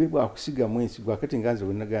gwe bwakusigamu ensigo akati nganze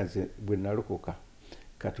bwe nalokoka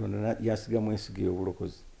Katonda yasigamu ensigo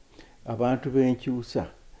y'obulokozi. Abantu b'enkyusa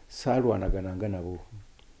saalwanagananga nabo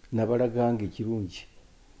nabalaganga ekirungi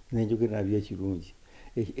n'enjogera nabyo ekirungi.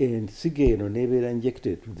 Ensigo eno nebeera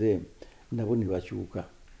injected to them nabo ne bakyuka.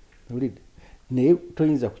 Naye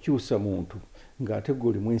toyinza kukyusa muntu ng'ate gwe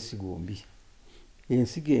olimu ensigo mbi.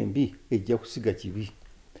 Ensigo embi ejja kusiga kibi.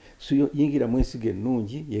 So yingiramu ensigo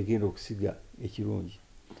ennungi yegenda okusiga ekirungi.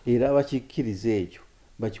 Era abakikkiriza ekyo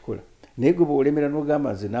bakikola. Naye gwe bw'olemera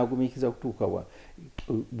n'ogamba nze n'agumiikiza kutuuka wa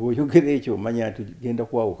bw'oyogera ekyo omanya nti genda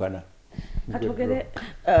kwawukana.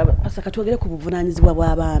 Katwogere ku buvunaanyizibwa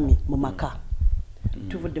bw'abaami mu maka.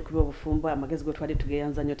 Tuvudde ku by'obufumbo amagezi go twali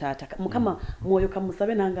tugeyanza nnyo taata. Mukama mwoyo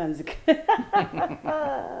kamusabe nanga nzike.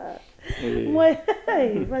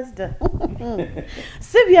 Pastor.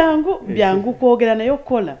 Si byangu kwogera naye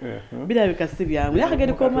okukola. Birabika si byangu.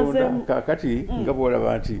 Yakageri komazeemu. Kakati nga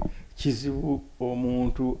bw'olaba nti kizibu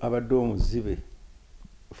omuntu abadde omuzibe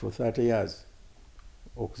for 30 years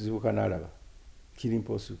okuzibuka n'alaba kiri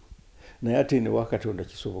impossible. Naye ate ne wa Katonda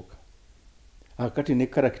kisoboka. Akati ne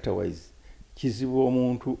character wise kizibu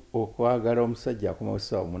omuntu okwagala omusajja akomawo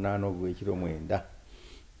ssaawa 8 ogw'ekiro 9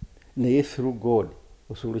 naye through God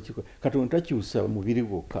osobola kikola. Katonda takyusa mubiri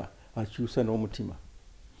gwokka akyusa n'omutima.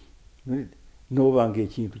 N'obanga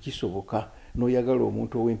ekintu kisoboka n'oyagala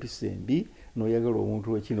omuntu ow'empisa embi n'oyagala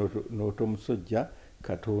omuntu w'ekino n'otomusojja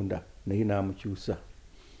Katonda naye n'amukyusa.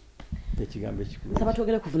 Ekigambo ekikulu. Nsaba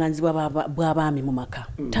twogere ku buvunaanyizibwa bw'abaami mu maka.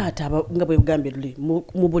 Taata nga bwe bugambye luli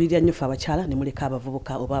mubulirira nnyo ffe abakyala ne muleka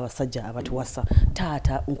abavubuka oba abasajja abatuwasa.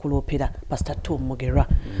 Taata nkuloopera Pastor Tom Mugerwa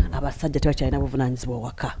abasajja tebakyalina buvunaanyizibwa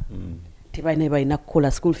waka. Tebalina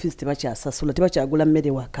kukola school fees tebakyasasula tebakyagula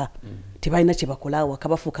mmere waka. Tebalina kye bakola waka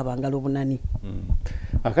bafuuka bangala obunani.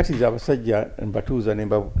 Akati nze abasajja mbatuuza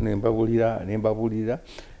nembabulira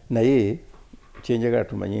naye kyenjagala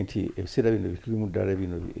tumanye nti ebiseera bino bitulimu ddala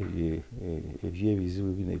bino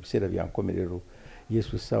ebyebizibu bino ebiseera bya nkomerero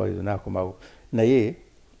Yesu ssaawa ezo n'akomawo naye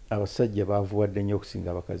abasajja baavuwadde nnyo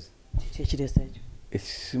okusinga abakazi. Kyekiresa ekyo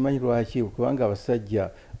simanyi lwaki kubanga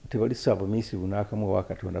abasajja tebali saabumiisibu n'akamu ewa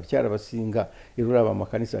Katonda. Abakyala basinga era olaba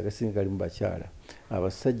amakanisa agasinga galimu bakyala.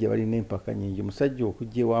 Abasajja balina empaka nnyingi. Musajja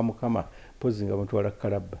okujja ewa Mukama mpozi nga bamutwala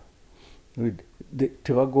kalabba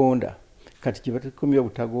tebagonda. Kati gye bakomye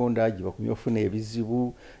obutagonda gye bakomye okufuna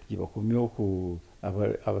ebizibu gye bakomye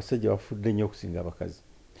abasajja bafudde nnyo okusinga abakazi.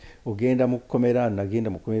 Ogenda mu kkomera nagenda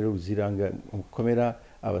mu kkomera oluzira nga mu kkomera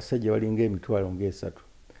abasajja balinga emitwalo nga3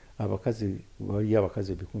 abakazi bali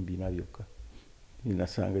abakazi 400 byokka.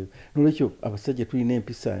 Nasangayo nolwekyo abasajja tulina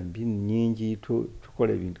empisa mbi nnyingi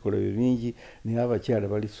tukola ebintu bingi naye abakyala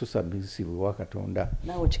bali susabisibu wa Katonda.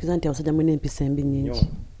 Naawe okikiza nti abasajja mulina empisa mbi nnyingi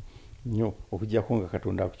nnyo okujjako nga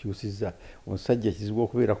Katonda akukyusizza. Omusajja kizibu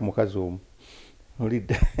okubeera ku mukazi omu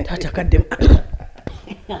olidde taata kadde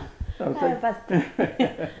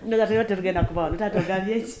tugenda kubaano taata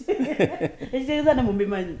ogambye ekitegeeza ne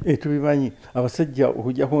mubimanyi tubimanyi abasajja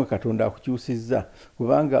okujjako nga Katonda akukyusizza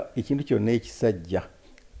kubanga ekintu kyonna ekisajja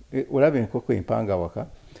olaba enkoko empanga waka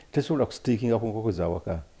tesobola kusitiikinga ku nkoko za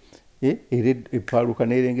waka era epaaluka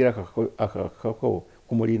nerengera akakako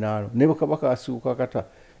ku mulinaano ne bwe kasiuka kata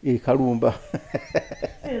kalumba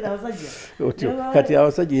kati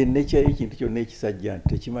abasajja yenna ekintu kyonna ekisajja nti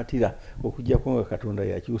tekimatira okujjako nga Katonda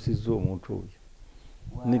yakyusizza omuntu oyo.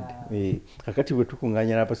 Kakati bwe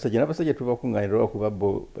tukuŋŋaanya n'abasajja tubakuŋŋaanira olwakuba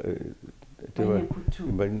bo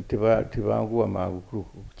tebanguwa mangu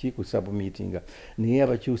ku submeetinga naye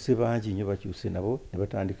abakyuse bangi nnyo bakyuse nabo ne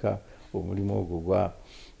batandika omulimu ogwo gwa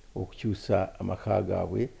okukyusa amaka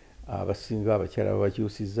gaabwe. Abasinga abakyala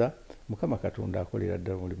babakyusizza. Mukama Katonda akolera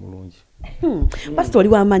ddala omulimu mulungi. Pastor oli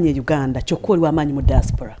w'amaanyi e Uganda kyokka oli w'amaanyi mu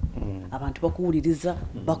diaspora. Abantu bakuwuliriza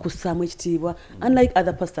bakussaamu ekitiibwa unlike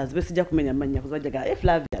other pastors besijja kumenya mannya kuzajjaga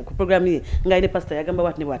Flavia ku program ye ng'ayine pastor yagamba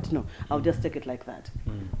what ne what. No, I'll just take it like that.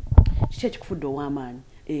 Kiki ekikufudde ow'amaanyi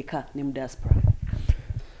eka ne mu diaspora?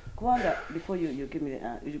 Kubanga before you give me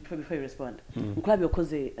before you respond nkulabye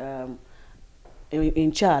okoze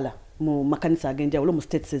enkyala mu makanisa ag'enjawulo mu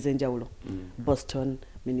states ez'enjawulo Boston,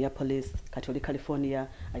 Minneapolis, kati oli California,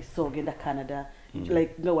 I saw ogenda Canada,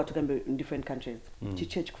 like nga watugambe in different countries.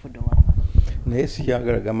 Kiki ekikufudde w'amaanyi? Naye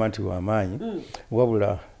siyagala gamba nti w'amaanyi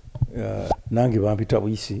wabula nange bampita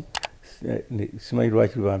buyisi simanyi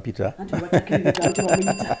lwaki bampita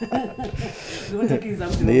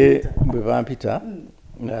naye bwe bampita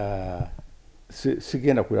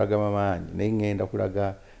sigenda kulaga maanyi naye ngenda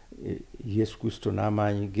kulaga Yesu Kristo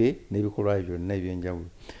n'amaanyi ge n'ebikolwa byonna ebyenjawulo.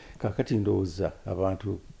 Kakati ndowooza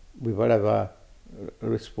abantu bwe balaba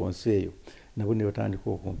response eyo nabo ne batandika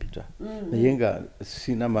okumpita naye nga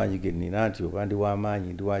sina maanyi ge nnina nti oba ndi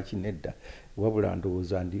w'amaanyi ndi waki nedda wabula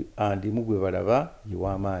ndowooza andimu gwe balaba ye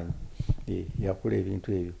w'amaanyi yakola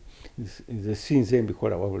ebintu ebyo. Nze sinze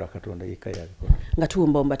mbikola wabula Katonda yekka yabikola. Nga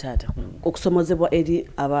tuwumbomba taata okusomozebwa eri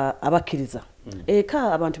abakkiriza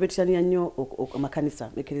eka abantu betitania nnyo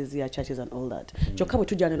amakanisa ekereziya churches and all that kyokka bwe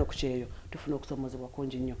tujja neno ku kyeyo tufuna okusomozebwa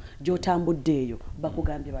kungi nnyo gy'otambudde eyo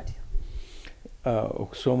bakugambye batya?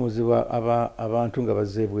 Okusomozebwa abantu nga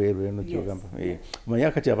bazze ebweru eno kyogamba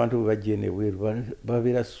manya kati abantu bwe bajja eno ebweru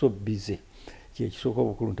babeera so busy kyekisooka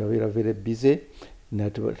obukulu nti babeera very busy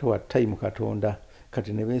natewa time Katonda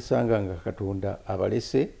kati ne beesanga nga Katonda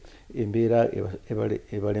abalese embeera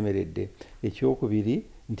ebalemeredde. Ekyokubiri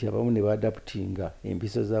nti abamu ne baadaptinga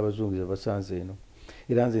empisa z'abazungu ze basanze eno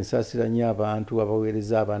era nze nsaasira nnyo abantu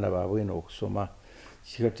abaweereza abaana baabwe eno okusoma.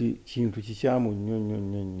 Kati kintu kikyamu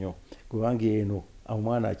nnyo kubanga eno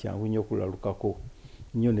omwana akyangu nnyo okulalukako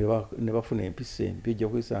nnyo ne bafuna empisa empi ojja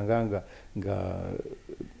kwesanga nga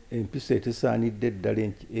empisa etesaanidde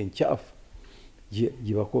ddala enkyafu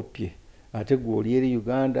gye bakopye ate gwe oli eri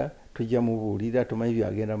Uganda tojja mubuulira tomanyi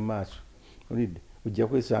byagenda mu maaso. Ojja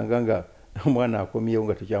kwesanga nga omwana akomyewo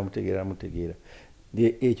nga tokyamutegeera mutegeera.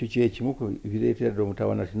 Ekyo kyekimu ku bireetera ddala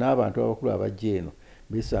omutawana ti n'abantu abakulu abajja eno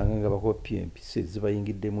beesanga nga bakopye empisa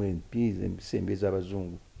ezibayingiddemu empisa embi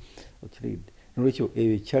ez'abazungu. Okiridde nolwekyo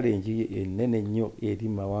eyo challenge ennene nnyo eri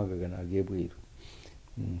mu mawanga gano ag'ebweru.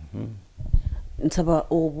 Nsaba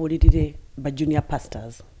obuulirire ba junior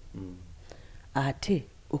pastors ate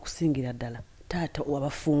okusingira ddala taata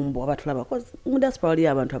wabafumbo abatulaba mu diaspora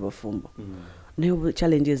waliyo abantu abafumbo naye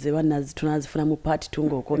challenges tunazifuna mu part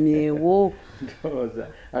tunga okomyewo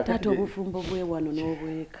taata obufumbo bwewano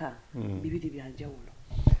n'obweka bibiri byanjawulo.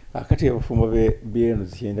 Akati abafumbo byeno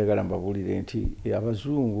zikyendagala mbabuulire nti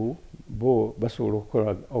abazungu bo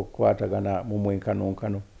basobola okukwatagana mu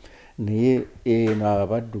mwenkanonkano naye eno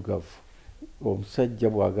abaddugavu omusajja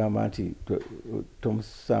bw'agamba nti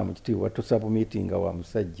tomusaamu kitiibwa tosabumiitinga wa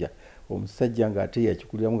musajja omusajja ng'ate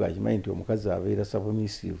yakikuliramu ng'akimanyi nti omukazi abeera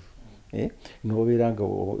submissive n'obeera nga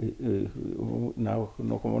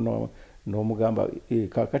n'omugamba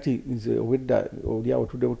kakati nze obwedda oli awo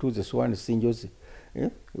tudde butuuze sowaani sinjoze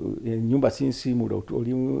ennyumba sinsiimula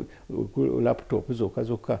oli laptop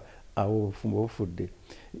zokka awo obufumbo bufudde.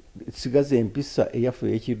 Sigaza empisa eyaffe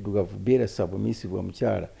ey'ekiddugavu beera submissive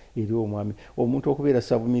omukyala eri omwami. Omuntu okubeera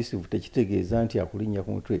submissive tekitegeeza nti akulinnya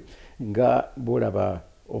ku mutwe nga bw'olaba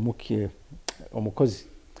omukozi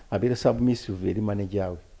abeera submissive eri manager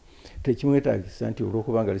we tekimwetaagisa nti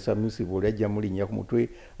olw'okubanga ali submissive oli ajja mulinnya ku mutwe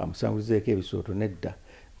amusanguzeeko ebisooto nedda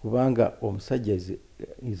kubanga omusajja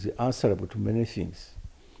is answerable to many things.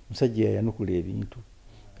 Omusajja yayanukula ebintu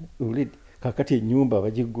kakati ennyumba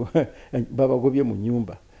babagobye mu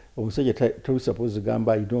nnyumba omusajja toli suppose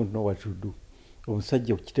gamba I don't know what to do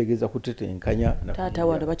omusajja kitegeeza kutetenkanya taata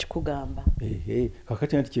wano bakikugamba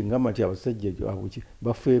kakati nti kyengamba nti abasajja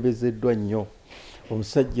bafeebezeddwa nnyo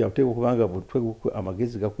omusajja oteeka okubanga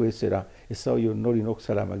amagezi gakwesera essaawa yonna olina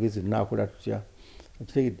okusala amagezi naakola tutya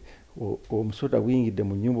kitegedde omusota guyingidde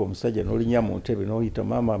mu nnyumba omusajja n'olinya mu ntebe n'oyita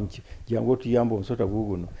maama jangu otuyamba omusota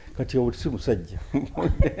guguno kati obuti si musajja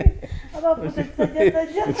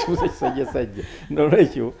kisajjasajja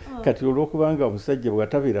nolwekyo kati olwokubanga omusajja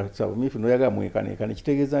bwatabeera sabumiifu noyagala mwekaneekane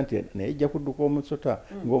kitegeeza nti naye ejja kudduka omusota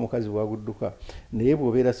ng'omukazi bwagudduka naye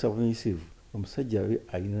bw'obeera sabumiisivu omusajja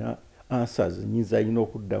alina answers nyinza alina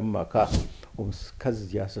okuddamu maka omukazi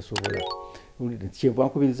gyasasobola kyenva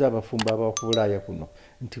nkubiriza abafumba abakubulaaya kuno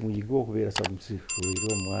nti muyige okubeera sabumiisivu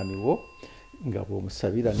eri omwami wo nga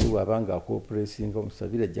bw'omusabira naye bw'aba nga akoopuresinga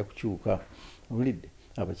omusabira ajja kukyuka owulidde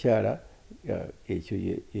abakyala ekyo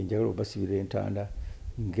yenjagala obasibira entanda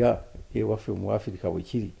nga ewaffe mu Afirika bwe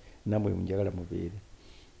kiri namwe munjagala mubeere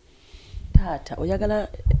taata oyagala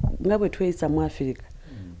nga bwe tweyisa mu Afirika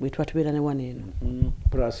bwe twatubeera ne wano eno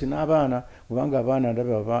plus n'abaana kubanga abaana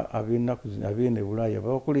ndaba abeene Bulaaya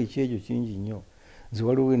babakola ekyekyo kingi nnyo nze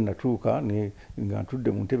waliwo we natuuka nga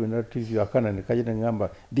ntudde mu ntebe natv akana ne kajja neŋŋamba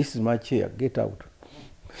this is my chair get out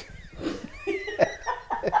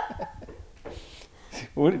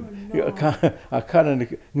akana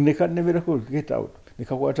nekanemerako get out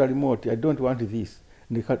nekakwata remote I don't want this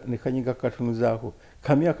nekanyinga katunuzaako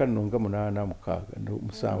kamyaka nno nga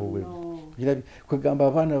 86 we kirabi kwegamba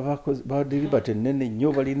abaana badiribate nene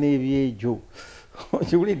nnyo balina ebyejo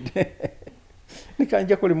kiwulidde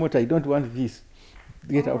nekanjako remote I don't want this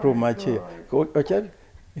get out of my chair okyabi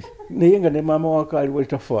naye nga ne maama wakaali wali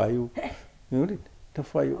tafaayo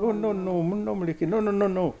tafaayo oh no muno muleke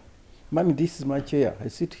no mami this is my chair I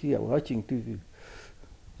sit here watching TV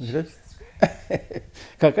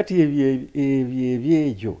kakati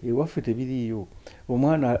ebyejo ewaffe tebiriyo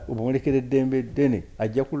omwana omulekera eddembe eddene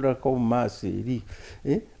ajja kulako mu maaso eri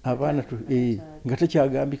abaana nga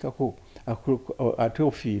tekyagambikako ate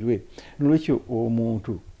ofiirwe nolwekyo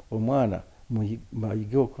omuntu omwana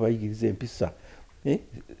mayige okubayigiriza empisa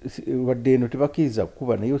wadde eno tebakkiriza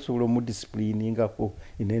kukuba naye osobola omudisipulingako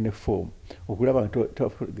inene fomu okulaba nti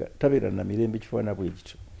tabeera na mirembe kifaana bwe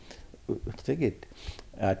kityo kitegedde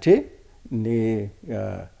ate ne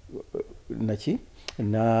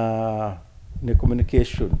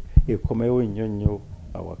communication ekomewo nnyo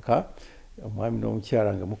awaka omwami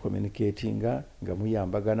n'omukyala nga mucommunicatinga nga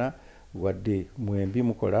muyambagana wadde mwembi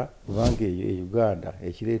mukola kubanga eyo Uganda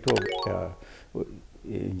ekireeta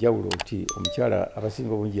enjawulo nti omukyala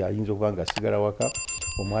abasinga obungi ayinza okuba nga asigala waka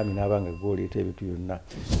omwami n'abanga gooleeta ebintu byonna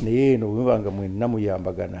naye eno bwemubanga mwenna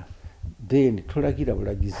muyambagana then tolagira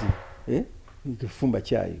bulagizi kifumba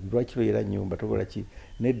kyayi lwaki toyera nnyumba tokola ki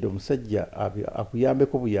nedda omusajja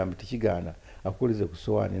akuyambeko buyambi tekigaana akukoleze ku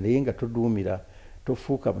sowaani naye nga toduumira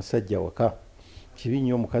tofuuka musajja waka kibi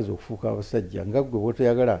nnyo omukazi okufuuka abasajja nga ggwe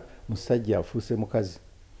bw'otoyagala musajja afuuse mukazi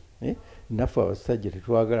naffe abasajja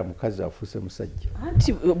tetwagala mukazi afuuse musajja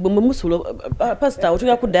anti mwemusulo pasita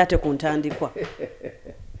otulira kuddayo ate ku ntandikwa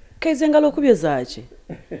kaize engalo okubye zaaki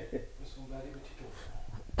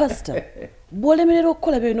pastor bwolemerera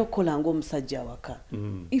okukola byolina okukola ng'omusajja awaka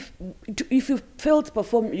if you fail to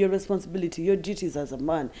perform your responsibility your duties as a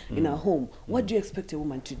man in a home what do you expect a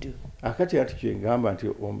woman to do akati ati kyengamba nti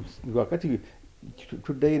wakati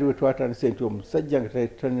tuddayo twatandise nti omusajja nga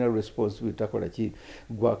talina responsibility takola ki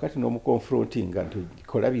gwakati n'omuconfrontinga nti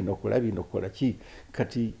kola bino kola ki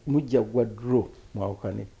kati mujja gwa draw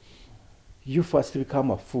mwawukane you first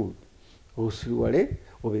become a fool osiriwale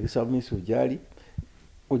obeeresa bumiisi gyali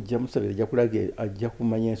ojja musabira ajja kulaga ajja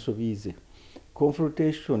kumanya ensobi ze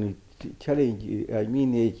confrontation challenge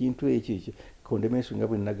ekintu ekyo condemnation nga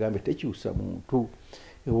bwe nagambe tekyusa muntu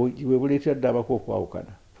we buleetera ddabako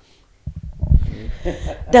okwawukana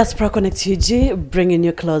Diaspora Connect UG, bringing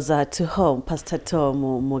you closer to home. Pastor Tom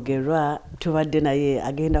Mugerwa tubadde naye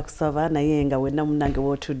agenda kusaba naye nga wenna munange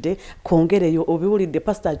wotudde kwongereyo obiwulidde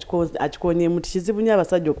pastor akikonye mu kizibu nnyo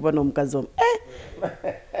abasajja okuba n'omukazi omu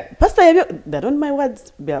pastor yabyo that on my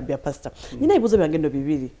words bya pastor nina ebibuzo byange nno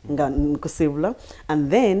bibiri nga nkusibula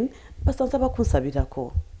and then pastor nsaba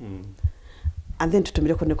kunsabirako and then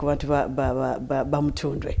tutumireko ne ku bantu ba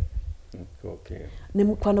Mutundwe. Okay. Ne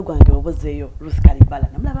mukwano gwange obozeeyo Ruth Kalibala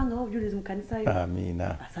namulabanga obujulizi mu kanisa yo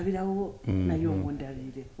amina asabirawo naye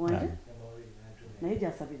omundabire wanje naye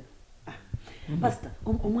gyasabira pastor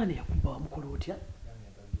omwana yakubba wamukulu otya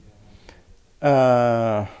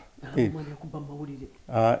omwana yakubba mawulire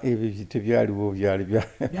ebyo tebyaliwo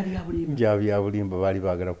bya bulimba baali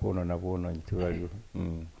baagala kwonona bwononyi tebaliwo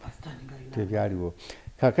tebyaliwo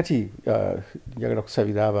kakati njagala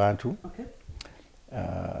kusabira abantu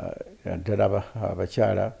ddala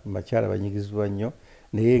abakyala banyigizibwa nnyo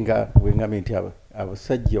naye nga bwengambye nti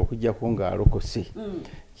abasajja okujjako ng'alokose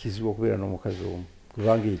kizibu okubeera n'omukazi omu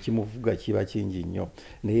kubanga ekimuvuga kiba kingi nnyo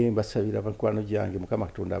naye mbasabira mikwano gyange Mukama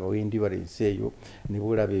Katonda abawendiwala ensi eyo ne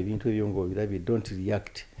bulaba ebintu ebyo ng'obirabye don't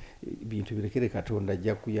react bintu birekere Katonda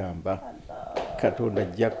ajja kuyamba Katonda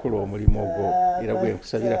ajja kukola omulimu ogwo era gwe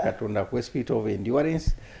nkusabira Katonda akuwe spirit of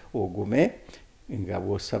endurance ogume nga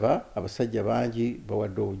bw'osaba abasajja bangi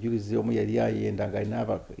bawadde obujulizi omu yali ayenda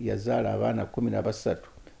nga yazaala abaana 13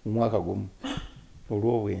 mu mwaka gumu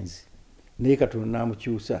olw'obwenzi naye Katonda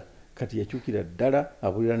n'amukyusa kati yakyukira ddala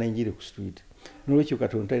abulira n'enjiri ku street n'olwekyo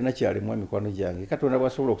Katonda talina kyalemwa mikwano gyange Katonda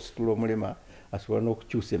bw'asobola okusitula omulema asobola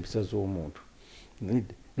n'okukyusa empisa z'omuntu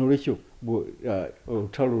n'olwekyo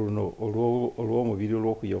olutalo luno olw'omubiri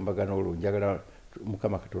olw'okuyombagana olwo njagala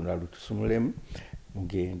Mukama Katonda alutusumulemu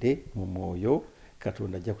mugende mu mwoyo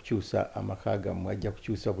Katonda ajja kukyusa amaka gammwe ajja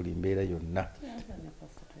kukyusa buli mbeera yonna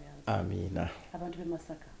amiina abantu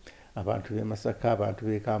b'e Masaka abantu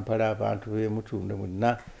b'e Kampala abantu b'e Mutundwe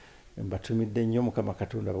mwenna mbatumidde nnyo Mukama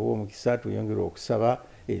Katonda bawe omukisa tuyongere okusaba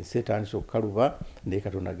ensi etandise okukaluba naye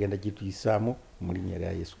Katonda agenda gituyisaamu mu linnya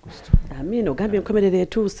lya Yesu Kristo. Amiina ogambye enkomerero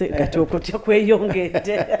etuuse kati okutya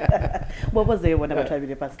kweyongedde bw'obozeeyo bonna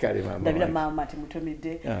batwabire Pastor ndabira maama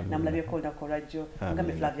timutumidde namulabyeko olunaku olwajjo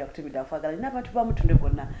ngambe Flavia akutumidde afwagala n'abantu ba Mutundwe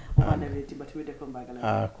bonna omwana beti batumiddeko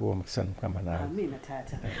mbagala kuwa omukisa Mukama nawe. Amiina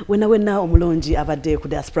taata wenna omulungi abadde ku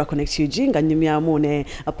Diaspora Connect UG nga nnyumyamu ne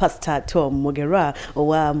Pastor Tom Mugerwa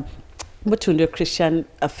owa Mutundwe Christian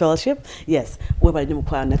Fellowship. Yes, webali ni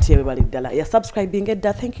mukwana tewe bali ddala ya subscribing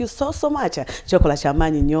edda. Thank you so much. Chokola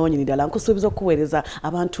chamanyi nyonyi ni ddala nkusubiza okuweereza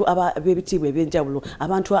abantu ab'ebitibwa ebyenjawulo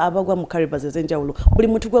abantu abagwa mu karibaze z'enjawulo buli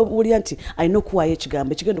muntu gwe uli anti alina okuwaayo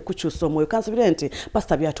ekigambo ekigenda okukyusa omwoyo kansubire nti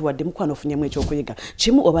Pastor byatuwadde mukwano ofunyemu ekyokuyiga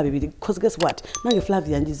kimu oba bibiri because guess what nange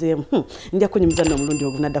Flavia njizeemu nja kunyumiza n'omulundi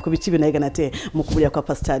ogunadda ku bitibi naye ganate mu kubulya kwa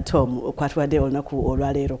Pastor Tom kwatuwadde olunaku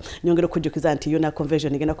olwaleero nyongera okujjukiza nti yona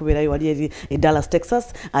convention igenda kubeerayo wali Dallas,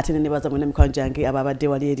 Texas, ate nebaza mwena mikwano gyange ababadde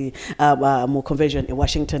wali eri mu convention e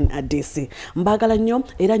Washington DC. Mbagala nnyo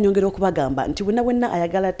era nyongera okubagamba nti wenna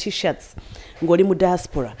ayagala t-shirts ng'oli mu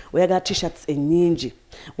diaspora oyagala t-shirts ennyingi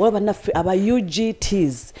waba naffe aba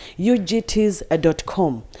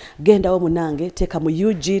ugts.com gendawo munange teeka mu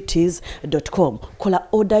ugts.com kola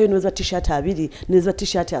order yo niweza t-shirt 2 niweza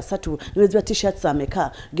t-shirt 3 niweza t-shirts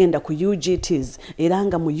ameka genda ku ugts era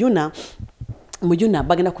nga muyuna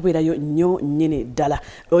bagenda kubeerayo nnyo nnyini ddala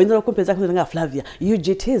oyinza okumpeza nga Flavia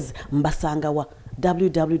UGTs mbasangawa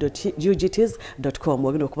www.ugts.com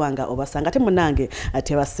wagenda okubanga obasanga ate munange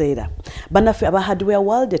tebaseera bannaffe aba hardware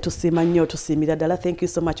world tusiima nnyo tusiimira ddala thank you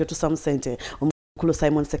so much otusamu sente Kulo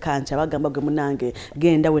Simon Sekancha bagamba gwe munange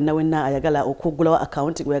genda wenna ayagala okugulawo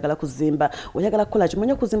account oyagala kuzimba oyagala kola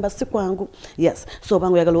kimonyo kuzimba si kwangu yes so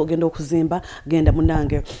bangu oyagala ogenda okuzimba genda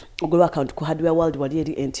munange ogulawo account ku Hardware World wali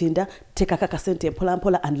eri entinda teka kaka sente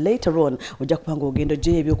mpola and later on ojja kupanga ogendo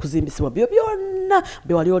je ebyo kuzimbisibwa byonna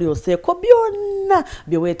bewali oli oseko byonna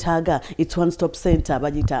byewetaaga it's one stop center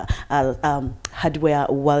bagita Hardware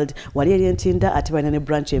World wali eri entinda ate balina ne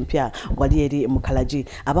branch empya wali eri mukalaji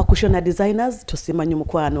abakushona designers tusimanyi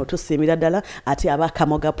mukwano tusimira ddala ate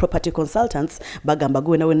abakamoga property consultants bagamba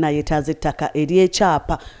gwe nawe nayetaaze ettaka eri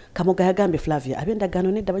ekyapa Kamoga yagambye Flavia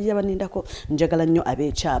abendagano nedda bajja banindako njagala nnyo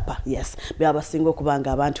ab'ekyapa yes baba basinga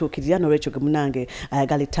okubanga abantu okirira n'olwekyo gemunange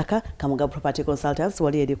ayagala ettaka Kamoga property consultants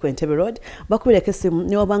wali eri ku Entebbe Road bakubireko essimu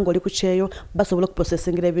ne wabanga oli ku kyeyo basobola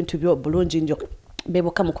okuprocessingira ebintu byo bulungi nnyo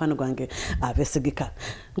beboka mukwano gwange abesigika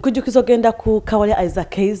nkujjukiza ogenda ku Kawalya Isaac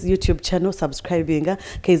Case YouTube channel subscribinga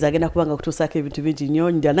Case agenda kubanga kutusaka ebintu bingi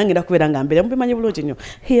nnyo ndya nange ndakubera nga mbere mbimanyi bulungi nnyo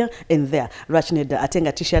here and there Rachneda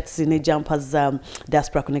atenga t-shirts ne jumpers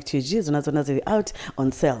Diaspora Connect UG zona ziri out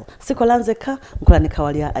on sale sikolanzeka nkola ne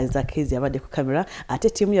Kawalya Isaac Case yabadde ku kamera ate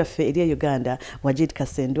timu yaffe eri Uganda Wajid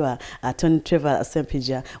Kasendwa Tony Trevor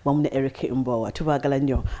Sempija wamune Eric Mbowa tubagala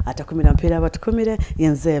nnyo atakumira mpera abatukumire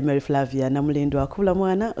yenze Mary Flavia na mulindwa kubula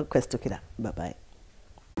mwana kwestukira bye bye.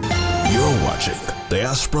 You're watching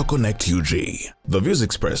Diaspora Connect UG. The views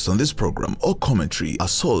expressed on this program or commentary are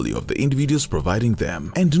solely of the individuals providing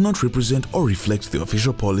them and do not represent or reflect the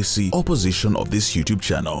official policy or position of this YouTube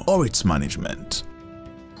channel or its management.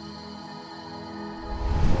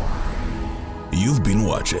 You've been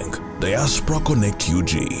watching Diaspora Connect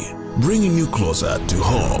UG, bringing you closer to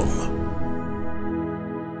home.